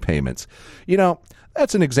hush money payments. You know,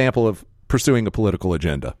 that's an example of pursuing a political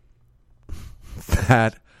agenda.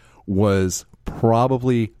 That was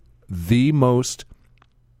probably the most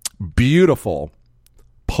beautiful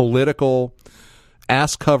political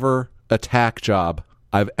ass cover attack job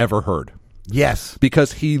I've ever heard. Yes.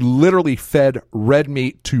 Because he literally fed red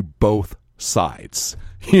meat to both sides.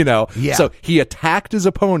 You know? Yeah. So he attacked his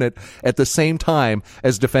opponent at the same time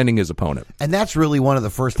as defending his opponent. And that's really one of the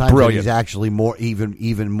first times that he's actually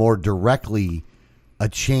even more directly a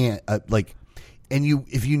chance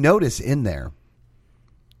if you notice in there,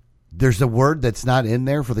 there's a word that's not in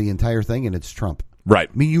there for the entire thing, and it's Trump. Right.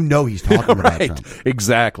 I mean, you know he's talking about Trump.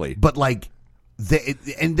 Exactly. But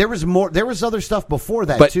and there was more. There was other stuff before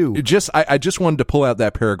that too. I just wanted to pull out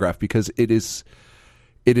that paragraph because it is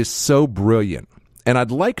so brilliant, and I'd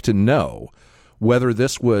like to know whether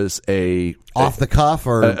this was off the cuff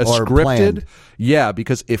or scripted. Planned. Yeah,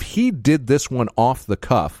 because if he did this one off the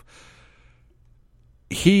cuff,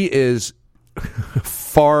 he is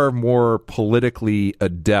far more politically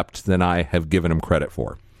adept than I have given him credit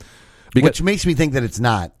for. Which makes me think that it's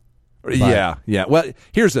not. Yeah. Well,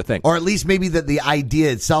 here's the thing. Or at least maybe that the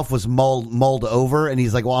idea itself was mulled over, and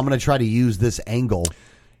he's like, well, I'm going to try to use this angle.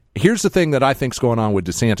 Here's the thing that I think's going on with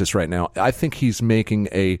DeSantis right now. I think he's making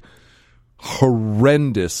a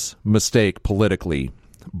horrendous mistake politically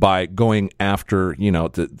by going after,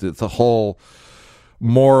 the whole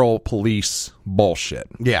moral police bullshit.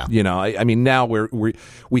 Yeah. I mean, now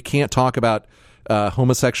we can't talk about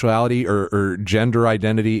homosexuality or gender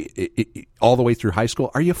identity all the way through high school.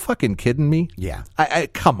 Are you fucking kidding me? Yeah. I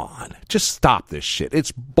come on, just stop this shit.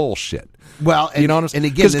 It's bullshit. Well, you know what I'm saying?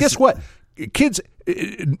 And again, guess what? Kids,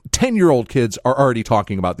 10-year-old kids are already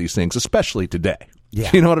talking about these things, especially today. Yeah.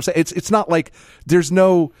 You know what I'm saying? It's not like there's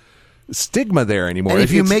no stigma there anymore. And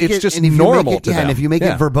if you make it's it just normal to them. And if you make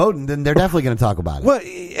it verboten, then they're definitely going to talk about it. Well,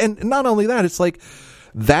 and not only that, it's like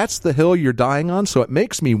that's the hill you're dying on. So it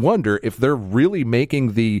makes me wonder if they're really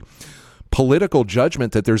making the political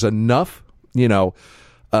judgment that there's enough,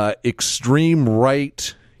 extreme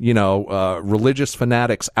right, religious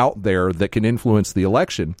fanatics out there that can influence the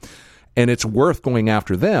election, and it's worth going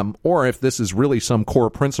after them, or if this is really some core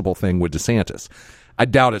principle thing with DeSantis. I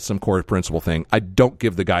doubt it's some core principle thing. I don't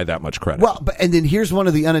give the guy that much credit. Well, and then here's one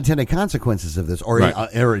of the unintended consequences of this,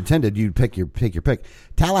 or intended. You pick your pick.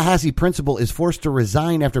 Tallahassee principal is forced to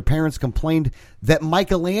resign after parents complained that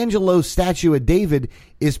Michelangelo's statue of David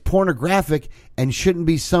is pornographic and shouldn't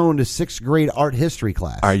be shown to sixth grade art history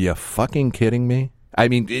class. Are you fucking kidding me? I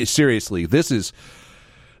mean, seriously, this is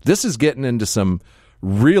getting into some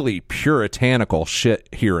really puritanical shit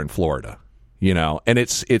here in Florida, and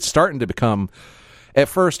it's starting to become. At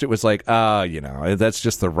first, it was like, that's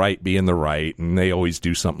just the right being the right, and they always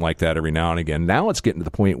do something like that every now and again. Now it's getting to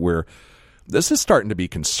the point where this is starting to be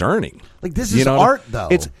concerning. Like, this is art, though.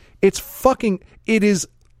 It is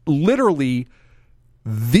literally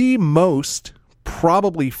the most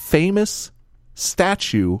probably famous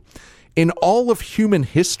statue in all of human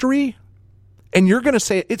history, and you're going to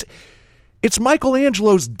say it's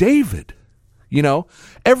Michelangelo's David.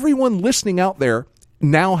 Everyone listening out there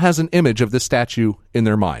now has an image of this statue in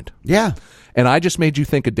their mind. Yeah. And I just made you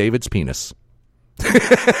think of David's penis.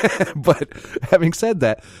 But having said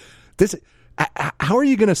that, how are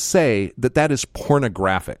you going to say that is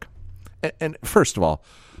pornographic? And first of all,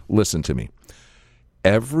 listen to me.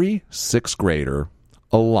 Every sixth grader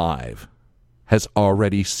alive has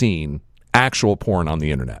already seen actual porn on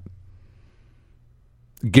the internet.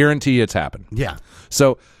 Guarantee it's happened. Yeah.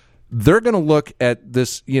 So they're going to look at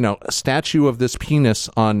this, a statue of this penis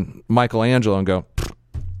on Michelangelo and go,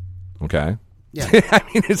 okay. Yeah. I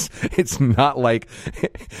mean, it's not like...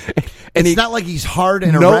 It's not like he's hard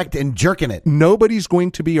and erect and jerking it. Nobody's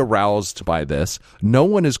going to be aroused by this. No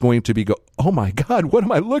one is going to be oh my God, what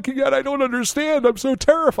am I looking at? I don't understand. I'm so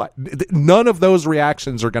terrified. None of those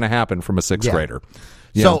reactions are going to happen from a sixth grader.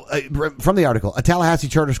 So, from the article, a Tallahassee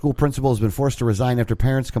charter school principal has been forced to resign after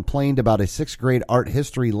parents complained about a sixth grade art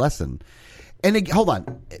history lesson. And hold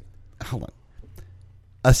on.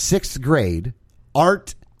 A sixth grade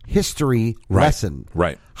art history lesson.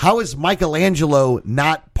 Right. How is Michelangelo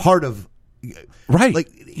not part of... Right. Like,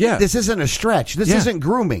 this isn't a stretch. This isn't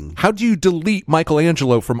grooming. How do you delete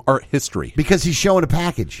Michelangelo from art history? Because he's showing a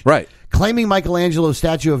package. Right. Claiming Michelangelo's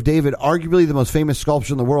statue of David, arguably the most famous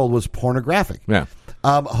sculpture in the world, was pornographic. Yeah.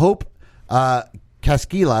 Hope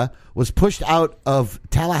Casquila was pushed out of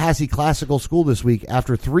Tallahassee Classical School this week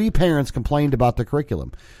after 3 parents complained about the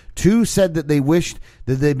curriculum. 2 said that they wished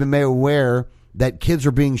that they'd been made aware that kids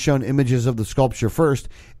were being shown images of the sculpture first,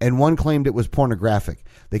 and 1 claimed it was pornographic.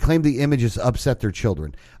 They claimed the images upset their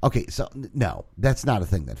children. Okay, so no, that's not a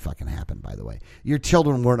thing that fucking happened, by the way. Your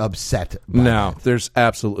children weren't upset by that. There's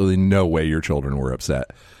absolutely no way your children were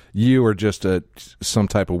upset. You were just some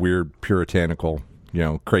type of weird puritanical,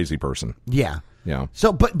 crazy person. Yeah. Yeah.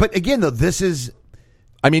 So, but again, though, this is...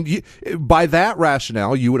 I mean, by that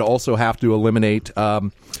rationale, you would also have to eliminate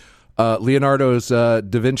Leonardo's Da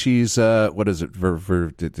Vinci's, what is it,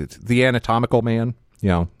 the anatomical man?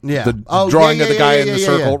 The drawing of the guy in the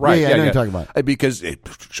circle, right? Yeah, I know what you're talking about. Because it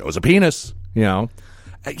shows a penis,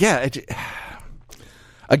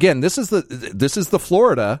 Again, this is the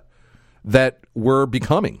Florida that we're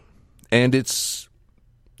becoming, and it's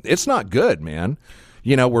not good, man.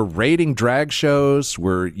 We're rating drag shows.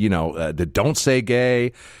 We're the Don't Say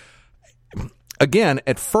Gay. Again,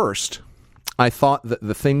 at first, I thought that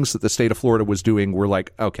the things that the state of Florida was doing were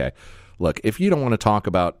like, okay, look, if you don't want to talk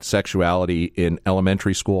about sexuality in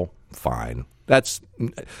elementary school, fine. That's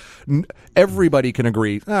everybody can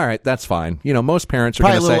agree. All right, that's fine. Most parents are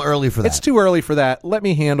going to say, a little early for that. It's too early for that. Let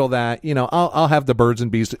me handle that. I'll have the birds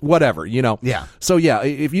and bees, whatever. Yeah. So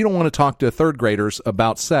if you don't want to talk to 3rd graders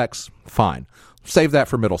about sex, fine. Save that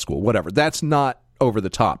for middle school, whatever. That's not over the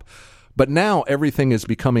top. But now everything is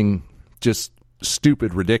becoming just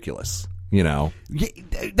stupid, ridiculous.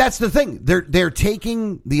 That's the thing. They're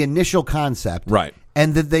taking the initial concept, right,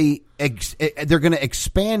 and that they're going to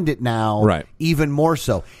expand it now, right, even more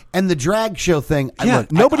so. And the drag show thing,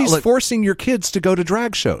 nobody's forcing your kids to go to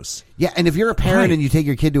drag shows. Yeah, and if you're a parent and you take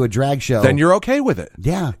your kid to a drag show, then you're okay with it.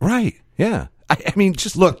 Yeah, right. Yeah, I mean,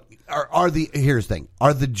 just look. Here's the thing: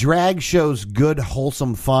 are the drag shows good,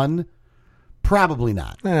 wholesome fun? Probably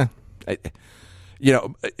not. It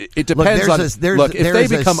depends on. If they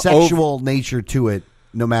become a sexual nature to it,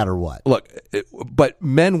 no matter what. Look, but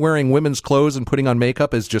men wearing women's clothes and putting on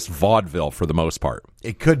makeup is just vaudeville for the most part.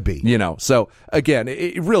 It could be. So again,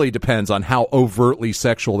 it really depends on how overtly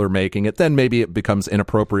sexual they're making it. Then maybe it becomes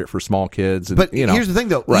inappropriate for small kids. And, but here's the thing,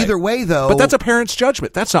 though. Right. Either way, though. But that's a parent's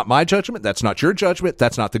judgment. That's not my judgment. That's not your judgment.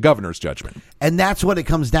 That's not the governor's judgment. And that's what it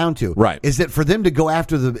comes down to. Right. Is that for them to go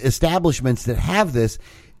after the establishments that have this,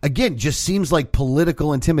 again, just seems like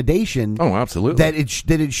political intimidation. Oh, absolutely. That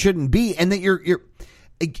it shouldn't be, and that you're.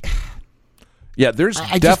 Yeah, there's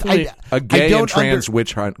definitely a gay and trans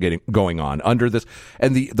witch hunt going on under this,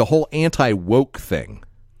 and the whole anti-woke thing.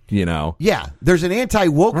 Yeah, there's an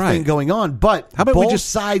anti-woke thing going on, but how about both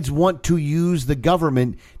sides want to use the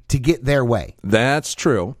government to get their way. That's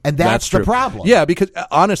true, and that's the problem. Yeah, because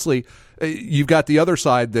honestly, you've got the other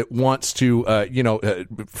side that wants to,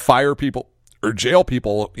 fire people or jail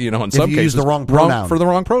people, in some cases, use the wrong pronoun. For the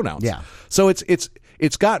wrong pronouns. Yeah. So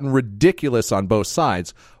it's gotten ridiculous on both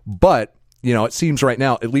sides, but it seems right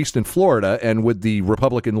now, at least in Florida, and with the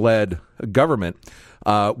Republican-led government,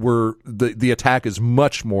 where the attack is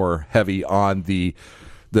much more heavy on the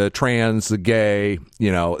trans, the gay,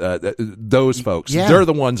 those folks. Yeah. They're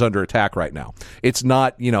the ones under attack right now. It's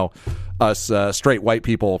not us straight white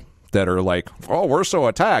people that are like, oh, we're so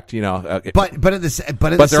attacked, But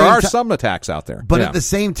there are some attacks out there. But at the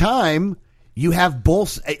same time, you have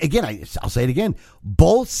both. Again, I'll say it again.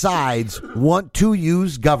 Both sides want to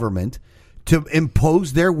use government to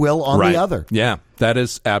impose their will on the other. Yeah, that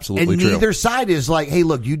is absolutely true. And neither side is like, hey,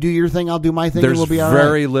 look, you do your thing, I'll do my thing, and we'll be all right. There's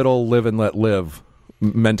very little live and let live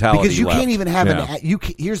mentality because you left. can't even have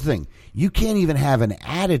here's the thing. You can't even have an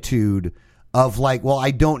attitude of like, well,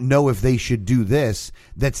 I don't know if they should do this.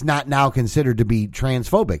 That's not now considered to be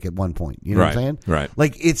transphobic at one point. You know what I'm saying? Right.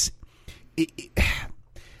 Like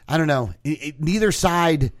I don't know. Neither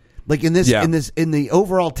side, like in the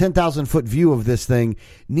overall 10,000-foot view of this thing,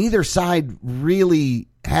 neither side really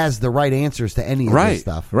has the right answers to any of this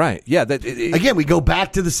stuff. Right. Yeah. Again, we go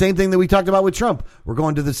back to the same thing that we talked about with Trump. We're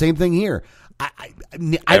going to the same thing here. I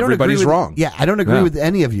don't Everybody's agree with, wrong. Yeah, I don't agree with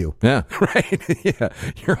any of you. Yeah, right. Yeah,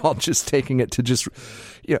 you're all just taking it to just,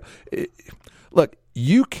 look,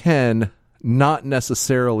 you can not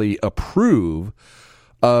necessarily approve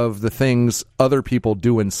of the things other people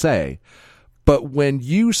do and say, but when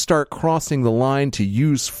you start crossing the line to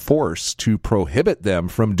use force to prohibit them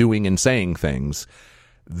from doing and saying things,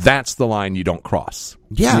 that's the line you don't cross.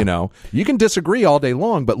 Yeah. You know, you can disagree all day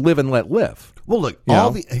long, but live and let live. Well, look,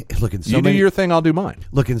 You do your thing, I'll do mine.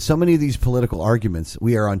 Look, in so many of these political arguments,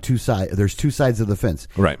 we are on two sides. There's two sides of the fence.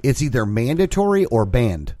 Right. It's either mandatory or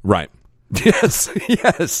banned. Right.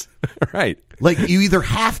 Yes. Right. Like, you either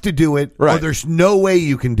have to do it or Right. there's no way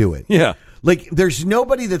you can do it. Yeah. Like, there's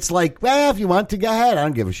nobody that's like, well, if you want to, go ahead. I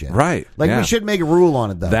don't give a shit. Right. Like, Yeah. we should make a rule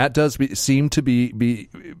on it, though. That does seem to be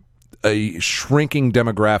a shrinking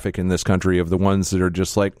demographic in this country of the ones that are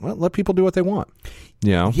just like, well, let people do what they want.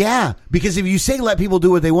 You know? Yeah, because if you say let people do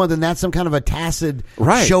what they want, then that's some kind of a tacit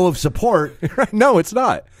Right. show of support. No, it's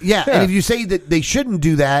not. Yeah, and if you say that they shouldn't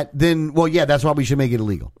do that, then, well, yeah, that's why we should make it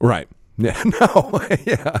illegal. Right. Yeah. No.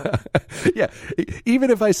 Yeah. Yeah. Even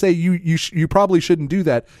if I say you probably shouldn't do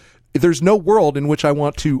that, there's no world in which I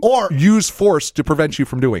want to use force to prevent you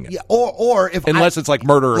from doing it. Yeah, or if unless it's like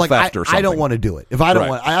murder or theft or something. I don't want to do it. If I don't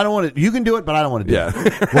want, I don't want to. You can do it, but I don't want to do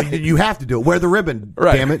it. Well, you have to do it. Wear the ribbon.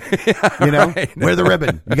 Right. Damn it. You know, wear the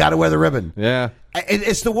ribbon. You got to wear the ribbon. Yeah.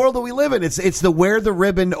 It's the world that we live in. It's the wear the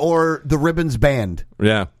ribbon or the ribbon's banned.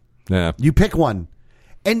 Yeah. Yeah. You pick one,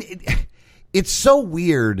 and it's so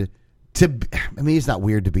weird to. I mean, it's not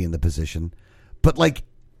weird to be in the position, but like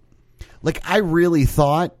I really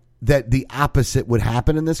thought that the opposite would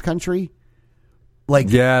happen in this country.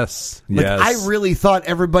 Like, yes. I really thought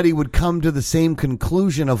everybody would come to the same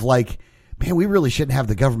conclusion of like, man, we really shouldn't have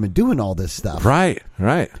the government doing all this stuff. Right.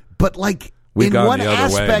 But like, We've in gone one the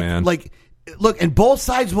other way, aspect, man. like, look, and both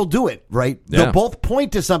sides will do it, right? Yeah. They'll both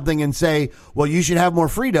point to something and say, well, you should have more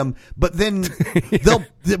freedom, but then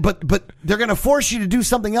but they're going to force you to do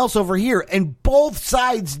something else over here, and both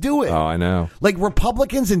sides do it. Oh, I know. Like,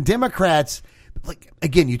 Republicans and Democrats, like,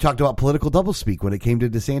 again, you talked about political doublespeak when it came to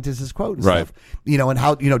DeSantis' quote and Right. stuff, you know, and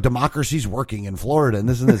how, you know, democracy's working in Florida and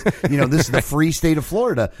this and this, you know, this is the free state of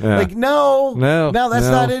Florida. Yeah. Like, no, that's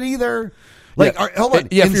not it either. Like, hold on.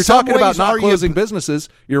 Yeah, if In you're some talking about ways, not are you- closing businesses,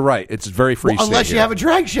 you're right. It's very free state unless you here. have a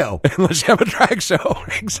drag show. Unless you have a drag show.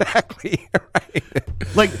 Exactly. Right.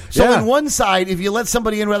 Like, so Yeah. in one side, if you let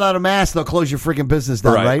somebody in without a mask, they'll close your freaking business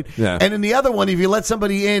down, right? Yeah. And in the other one, if you let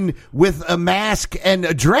somebody in with a mask and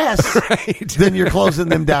a dress, then you're closing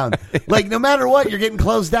them down. Like, no matter what, you're getting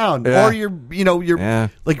closed down. Yeah. Or you're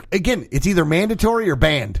like, again, it's either mandatory or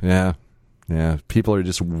banned. Yeah. Yeah. People are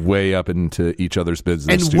just way up into each other's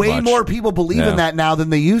business. And too way much. more people believe in that now than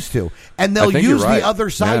they used to. And they'll think use you're right. the other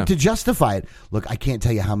side Yeah. to justify it. Look, I can't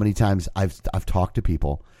tell you how many times I've talked to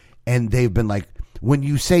people and they've been like, when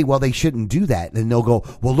you say, well, they shouldn't do that, then they'll go,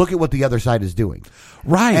 well, look at what the other side is doing.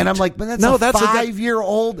 Right. And I'm like, but that's a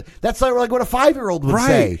 5-year-old. That's like what a 5-year-old would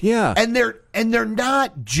say. Yeah. And they're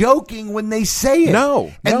not joking when they say it.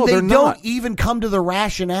 No, and they they're don't not. even come to the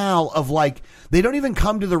rationale of like, they don't even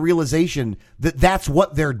come to the realization that that's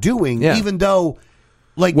what they're doing, even though,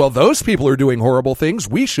 like, well, those people are doing horrible things.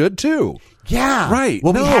 We should too. yeah, Right.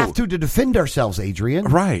 Well, No. we have to defend ourselves, Adrian.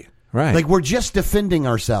 Right. Like, we're just defending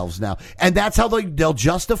ourselves now. And that's how they'll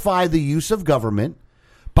justify the use of government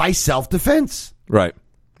by self-defense. Right.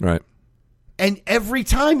 And every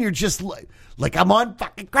time you're just like I'm on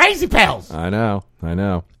fucking Crazy Pals. I know.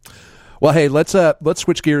 Well, hey, let's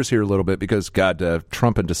switch gears here a little bit because God,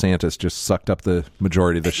 Trump and DeSantis just sucked up the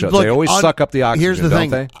majority of the show. Look, they always suck up the oxygen. Here's the don't thing.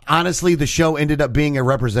 They? Honestly, the show ended up being a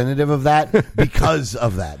representative of that because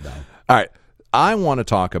of that, though. All right, I want to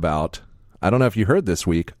talk about. I don't know if you heard this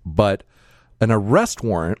week, but an arrest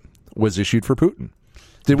warrant was issued for Putin.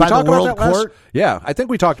 Did we By talk the about World that Court? Yeah, I think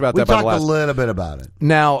we talked about We that. By talked the last. a little bit about it.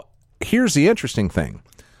 Now, here's the interesting thing: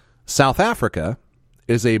 South Africa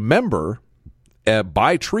is a member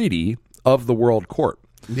by treaty of the World Court.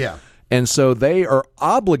 Yeah. And so they are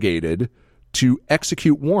obligated to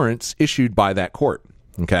execute warrants issued by that court.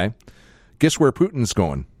 Okay. Guess where Putin's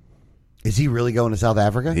going? Is he really going to South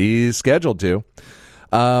Africa? He's scheduled to.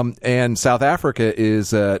 And South Africa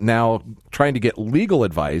is now trying to get legal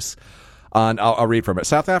advice on, I'll read from it.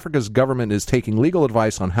 South Africa's government is taking legal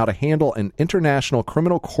advice on how to handle an international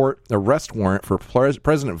criminal court arrest warrant for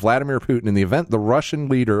President Vladimir Putin in the event the Russian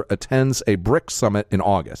leader attends a BRICS summit in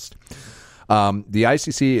August. The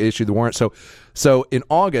ICC issued the warrant. So in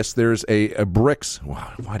August, there's a BRICS.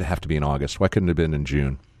 Why'd it have to be in August? Why couldn't it have been in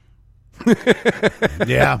June?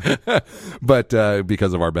 Yeah. But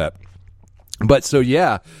because of our bet. But so,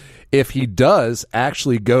 yeah, if he does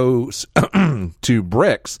actually go to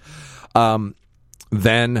BRICS,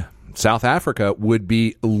 then South Africa would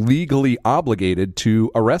be legally obligated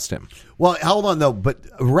to arrest him. Well, hold on though, but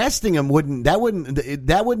arresting him wouldn't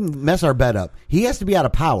mess our bet up. He has to be out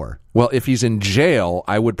of power. Well, if he's in jail,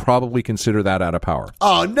 I would probably consider that out of power.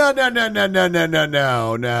 Oh, no, not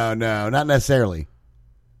necessarily.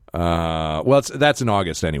 Well, that's in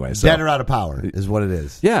August anyway. So. Dead or out of power is what it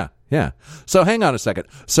is. Yeah. So hang on a second.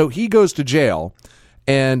 So he goes to jail,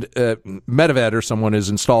 and Medved or someone is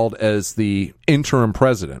installed as the interim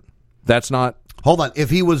president. That's not... Hold on. If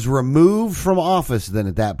he was removed from office, then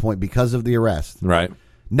at that point, because of the arrest, right?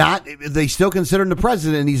 They still consider him the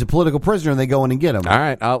president, and he's a political prisoner, and they go in and get him. All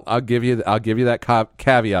right, I'll give you that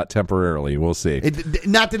caveat temporarily. We'll see.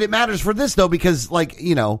 Not that it matters for this though, because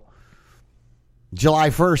July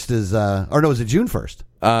 1st is, is it June 1st?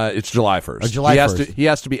 It's July 1st. July 1st. He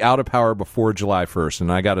has to be out of power before July 1st,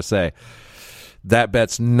 and I got to say, that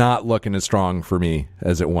bet's not looking as strong for me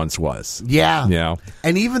as it once was. Yeah.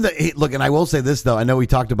 And even and I will say this though, I know we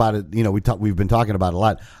talked about it, we've been talking about it a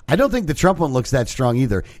lot. I don't think the Trump one looks that strong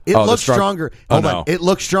either. It looks stronger. Hold on. It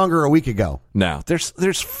looked stronger a week ago. No. There's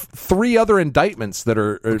 3 other indictments that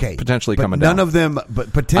are potentially coming down. None of them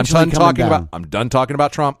but potentially coming down. I'm done talking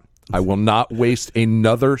about Trump. I will not waste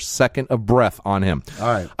another second of breath on him. All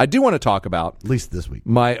right. I do want to talk about, at least this week,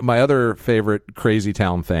 my other favorite crazy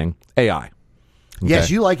town thing, AI. Okay.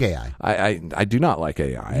 Yes, you like AI. I do not like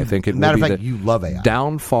AI. I think it matter will of be fact, you love AI.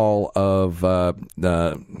 Downfall of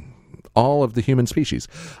all of the human species.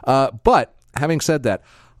 But having said that,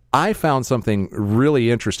 I found something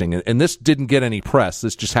really interesting, and this didn't get any press.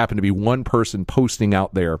 This just happened to be one person posting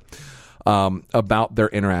out there about their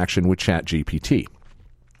interaction with ChatGPT.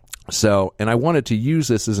 So, and I wanted to use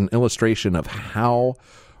this as an illustration of how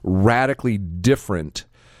radically different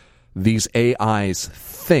these AIs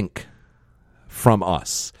think from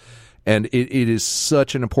us. And it is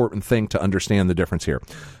such an important thing to understand the difference here.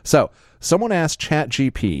 So, someone asked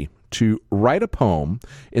ChatGPT to write a poem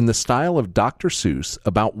in the style of Dr. Seuss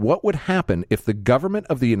about what would happen if the government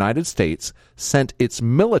of the United States sent its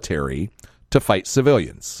military to fight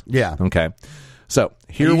civilians. Yeah. Okay. So,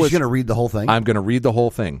 You're going to read the whole thing? I'm going to read the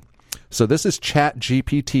whole thing. So this is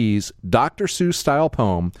ChatGPT's Dr. Seuss-style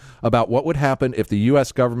poem about what would happen if the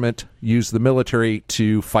U.S. government used the military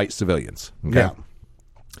to fight civilians. Okay? Yeah.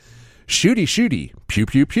 Shooty, shooty, pew,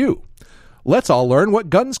 pew, pew. Let's all learn what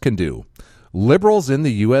guns can do. Liberals in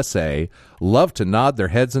the USA love to nod their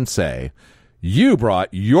heads and say, you brought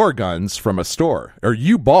your guns from a store, or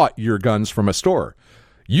you bought your guns from a store.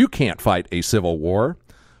 You can't fight a civil war.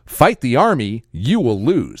 Fight the army, you will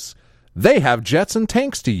lose. They have jets and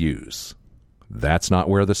tanks to use. That's not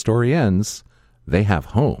where the story ends. They have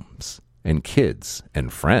homes and kids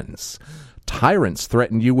and friends. Tyrants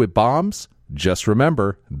threaten you with bombs. Just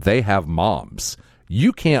remember, they have moms.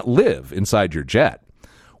 You can't live inside your jet.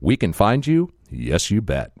 We can find you, yes you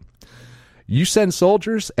bet. You send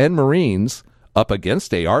soldiers and Marines up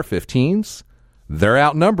against AR-15s. They're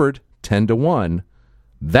outnumbered 10-1.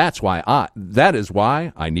 That is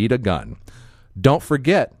why I need a gun. Don't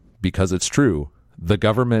forget, because it's true, the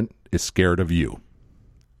government is scared of you.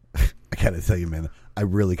 I gotta tell you, man, I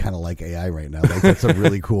really kind of like AI right now. Like, that's a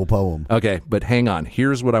really cool poem. Okay, but hang on.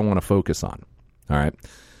 Here's what I want to focus on. All right.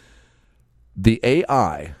 The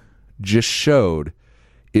AI just showed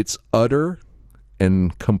its utter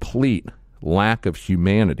and complete lack of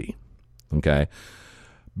humanity. Okay?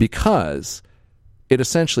 Because it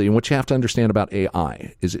essentially, and what you have to understand about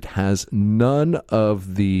AI is it has none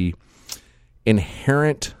of the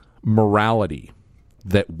inherent morality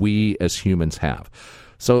that we as humans have.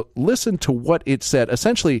 So listen to what it said.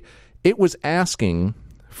 Essentially, it was asking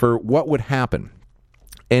for what would happen.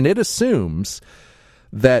 And it assumes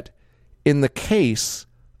that in the case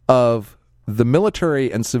of the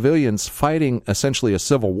military and civilians fighting essentially a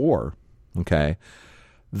civil war, okay,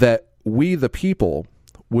 that we, the people,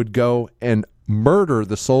 would go and murder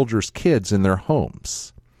the soldiers' kids in their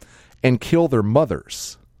homes and kill their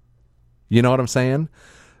mothers. You know what I'm saying?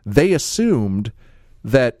 They assumed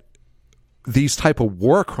that these type of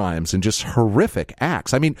war crimes and just horrific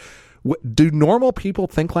acts. I mean, do normal people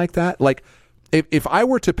think like that? Like, if I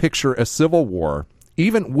were to picture a civil war,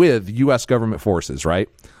 even with U.S. government forces, right?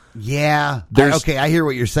 Yeah. Okay, I hear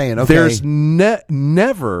what you're saying. Okay. There's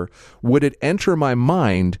never would it enter my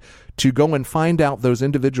mind to go and find out those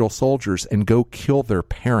individual soldiers and go kill their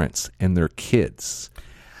parents and their kids.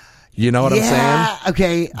 You know what I'm saying?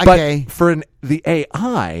 Okay. But for the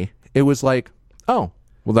AI, it was like, oh,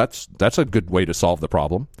 well, that's a good way to solve the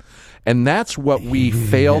problem. And that's what we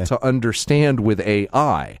fail to understand with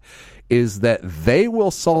AI, is that they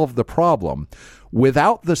will solve the problem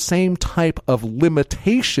without the same type of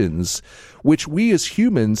limitations which we as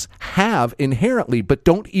humans have inherently, but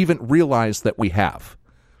don't even realize that we have.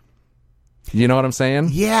 You know what I'm saying?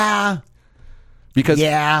 Yeah. Because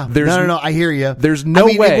no, I hear you. There's no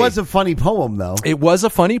way. It was a funny poem, though. It was a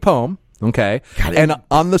funny poem. Okay. And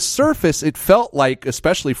on the surface, it felt like,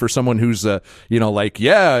 especially for someone who's,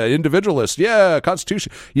 individualist,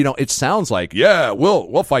 Constitution, it sounds like,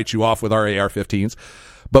 we'll fight you off with our AR-15s.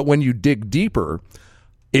 But when you dig deeper,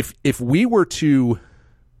 if we were to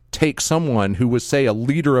take someone who was, say, a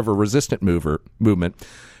leader of a resistant movement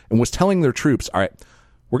and was telling their troops, all right,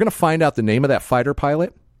 we're going to find out the name of that fighter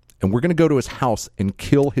pilot and we're going to go to his house and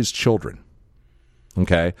kill his children.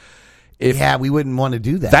 Okay. We wouldn't want to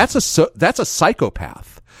do that. That's a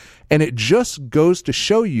psychopath. And it just goes to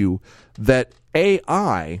show you that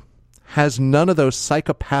AI has none of those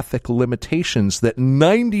psychopathic limitations that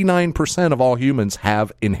 99% of all humans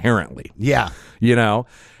have inherently. Yeah.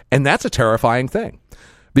 And that's a terrifying thing.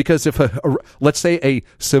 Because if let's say a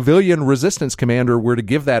civilian resistance commander were to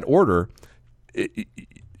give that order,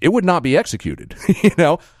 it would not be executed.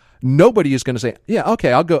 Nobody is going to say, yeah,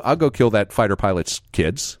 okay, I'll go kill that fighter pilot's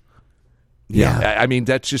kids. Yeah. I mean,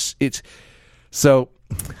 that's just, it's, so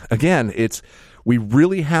again, we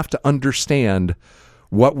really have to understand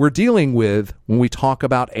what we're dealing with when we talk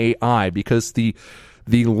about AI, because the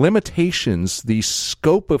limitations, the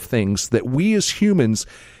scope of things that we as humans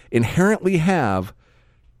inherently have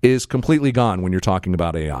is completely gone when you're talking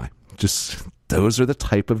about AI. Just, those are the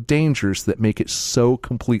type of dangers that make it so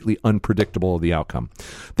completely unpredictable of the outcome.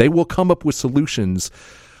 They will come up with solutions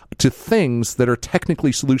to things that are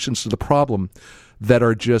technically solutions to the problem that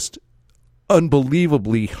are just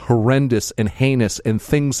unbelievably horrendous and heinous and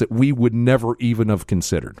things that we would never even have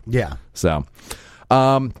considered. Yeah. So,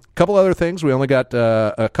 couple other things. We only got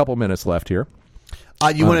a couple minutes left here.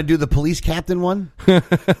 You want to do the police captain one?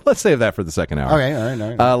 Let's save that for the second hour. Okay, all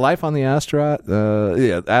right. Life on the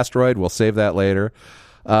asteroid. We'll save that later.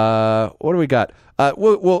 What do we got?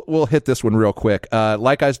 We'll hit this one real quick.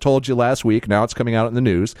 Like I told you last week, now it's coming out in the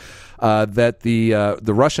news that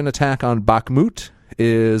the Russian attack on Bakhmut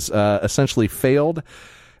is essentially failed,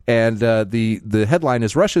 and the headline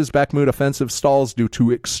is Russia's Bakhmut offensive stalls due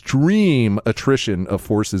to extreme attrition of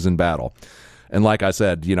forces in battle. And like I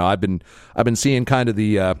said, I've been seeing kind of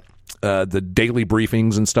the daily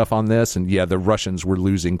briefings and stuff on this, and the Russians were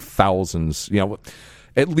losing thousands,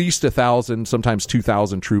 at least 1,000, sometimes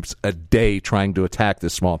 2,000 troops a day trying to attack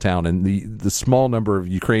this small town. And the small number of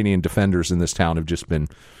Ukrainian defenders in this town have just been,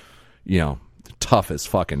 tough as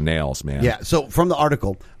fucking nails, man. Yeah, so from the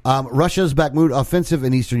article, Russia's Bakhmut offensive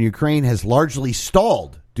in eastern Ukraine has largely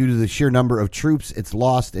stalled due to the sheer number of troops it's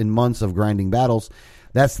lost in months of grinding battles.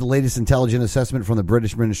 That's the latest intelligence assessment from the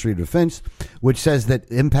British Ministry of Defense, which says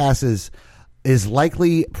that impasse is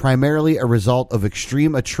likely primarily a result of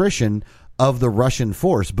extreme attrition of the Russian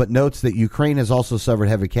force, but notes that Ukraine has also suffered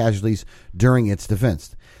heavy casualties during its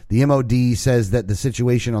defense. The MOD says that the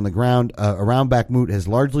situation on the ground around Bakhmut has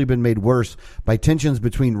largely been made worse by tensions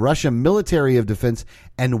between Russian Military of Defense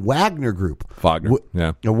and Wagner Group. Wagner,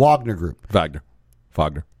 Wagner Group. Wagner.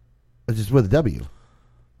 It's just with a W.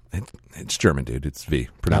 It's German, dude. It's V.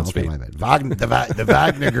 Pronounced V. My bad. The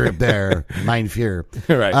Wagner Group there, Mein Führer,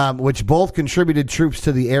 right. Which both contributed troops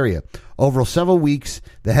to the area. Over several weeks,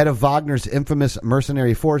 the head of Wagner's infamous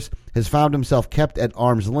mercenary force has found himself kept at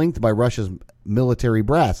arm's length by Russia's military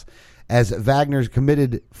brass, as Wagner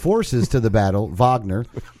committed forces to the battle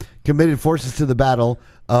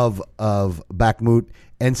of Bakhmut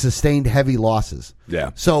and sustained heavy losses.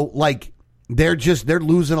 Yeah. So, they're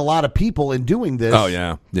losing a lot of people in doing this. Oh,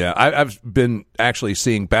 yeah. I've been actually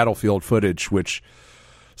seeing battlefield footage, which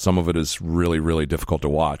some of it is really, really difficult to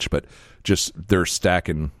watch, but just they're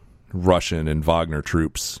stacking Russian and Wagner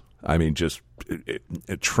troops. I mean, just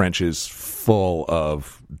trenches full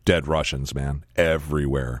of dead Russians, man,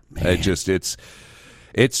 everywhere. Man.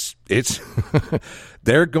 It's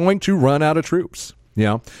they're going to run out of troops,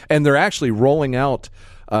 and they're actually rolling out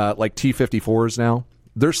T-54s now.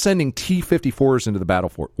 They're sending T-54s into the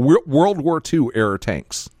battlefield. World War II era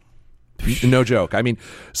tanks. No joke. I mean,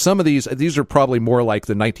 some of these are probably more like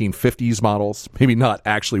the 1950s models. Maybe not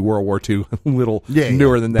actually World War II. A little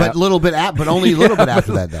newer than that. But only a little bit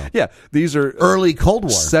after that, though. Yeah, these are early Cold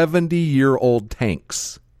War 70-year-old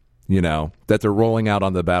tanks. That they're rolling out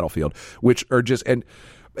on the battlefield, which are just, and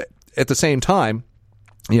at the same time,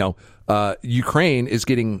 Ukraine is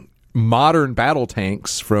getting modern battle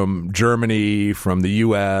tanks from Germany, from the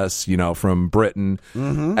U.S., from Britain.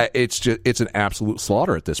 Mm-hmm. It's an absolute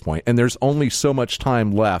slaughter at this point. And there's only so much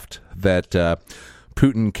time left that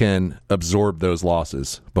Putin can absorb those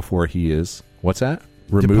losses before he is, what's that?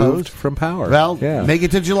 Removed from power. Well, make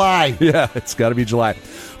it to July. Yeah, it's got to be July.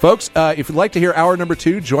 Folks, if you'd like to hear hour number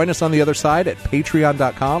 2, join us on the other side at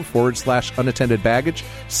patreon.com/unattended baggage.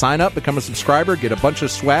 Sign up, become a subscriber, get a bunch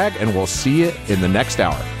of swag, and we'll see you in the next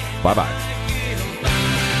hour. Bye-bye.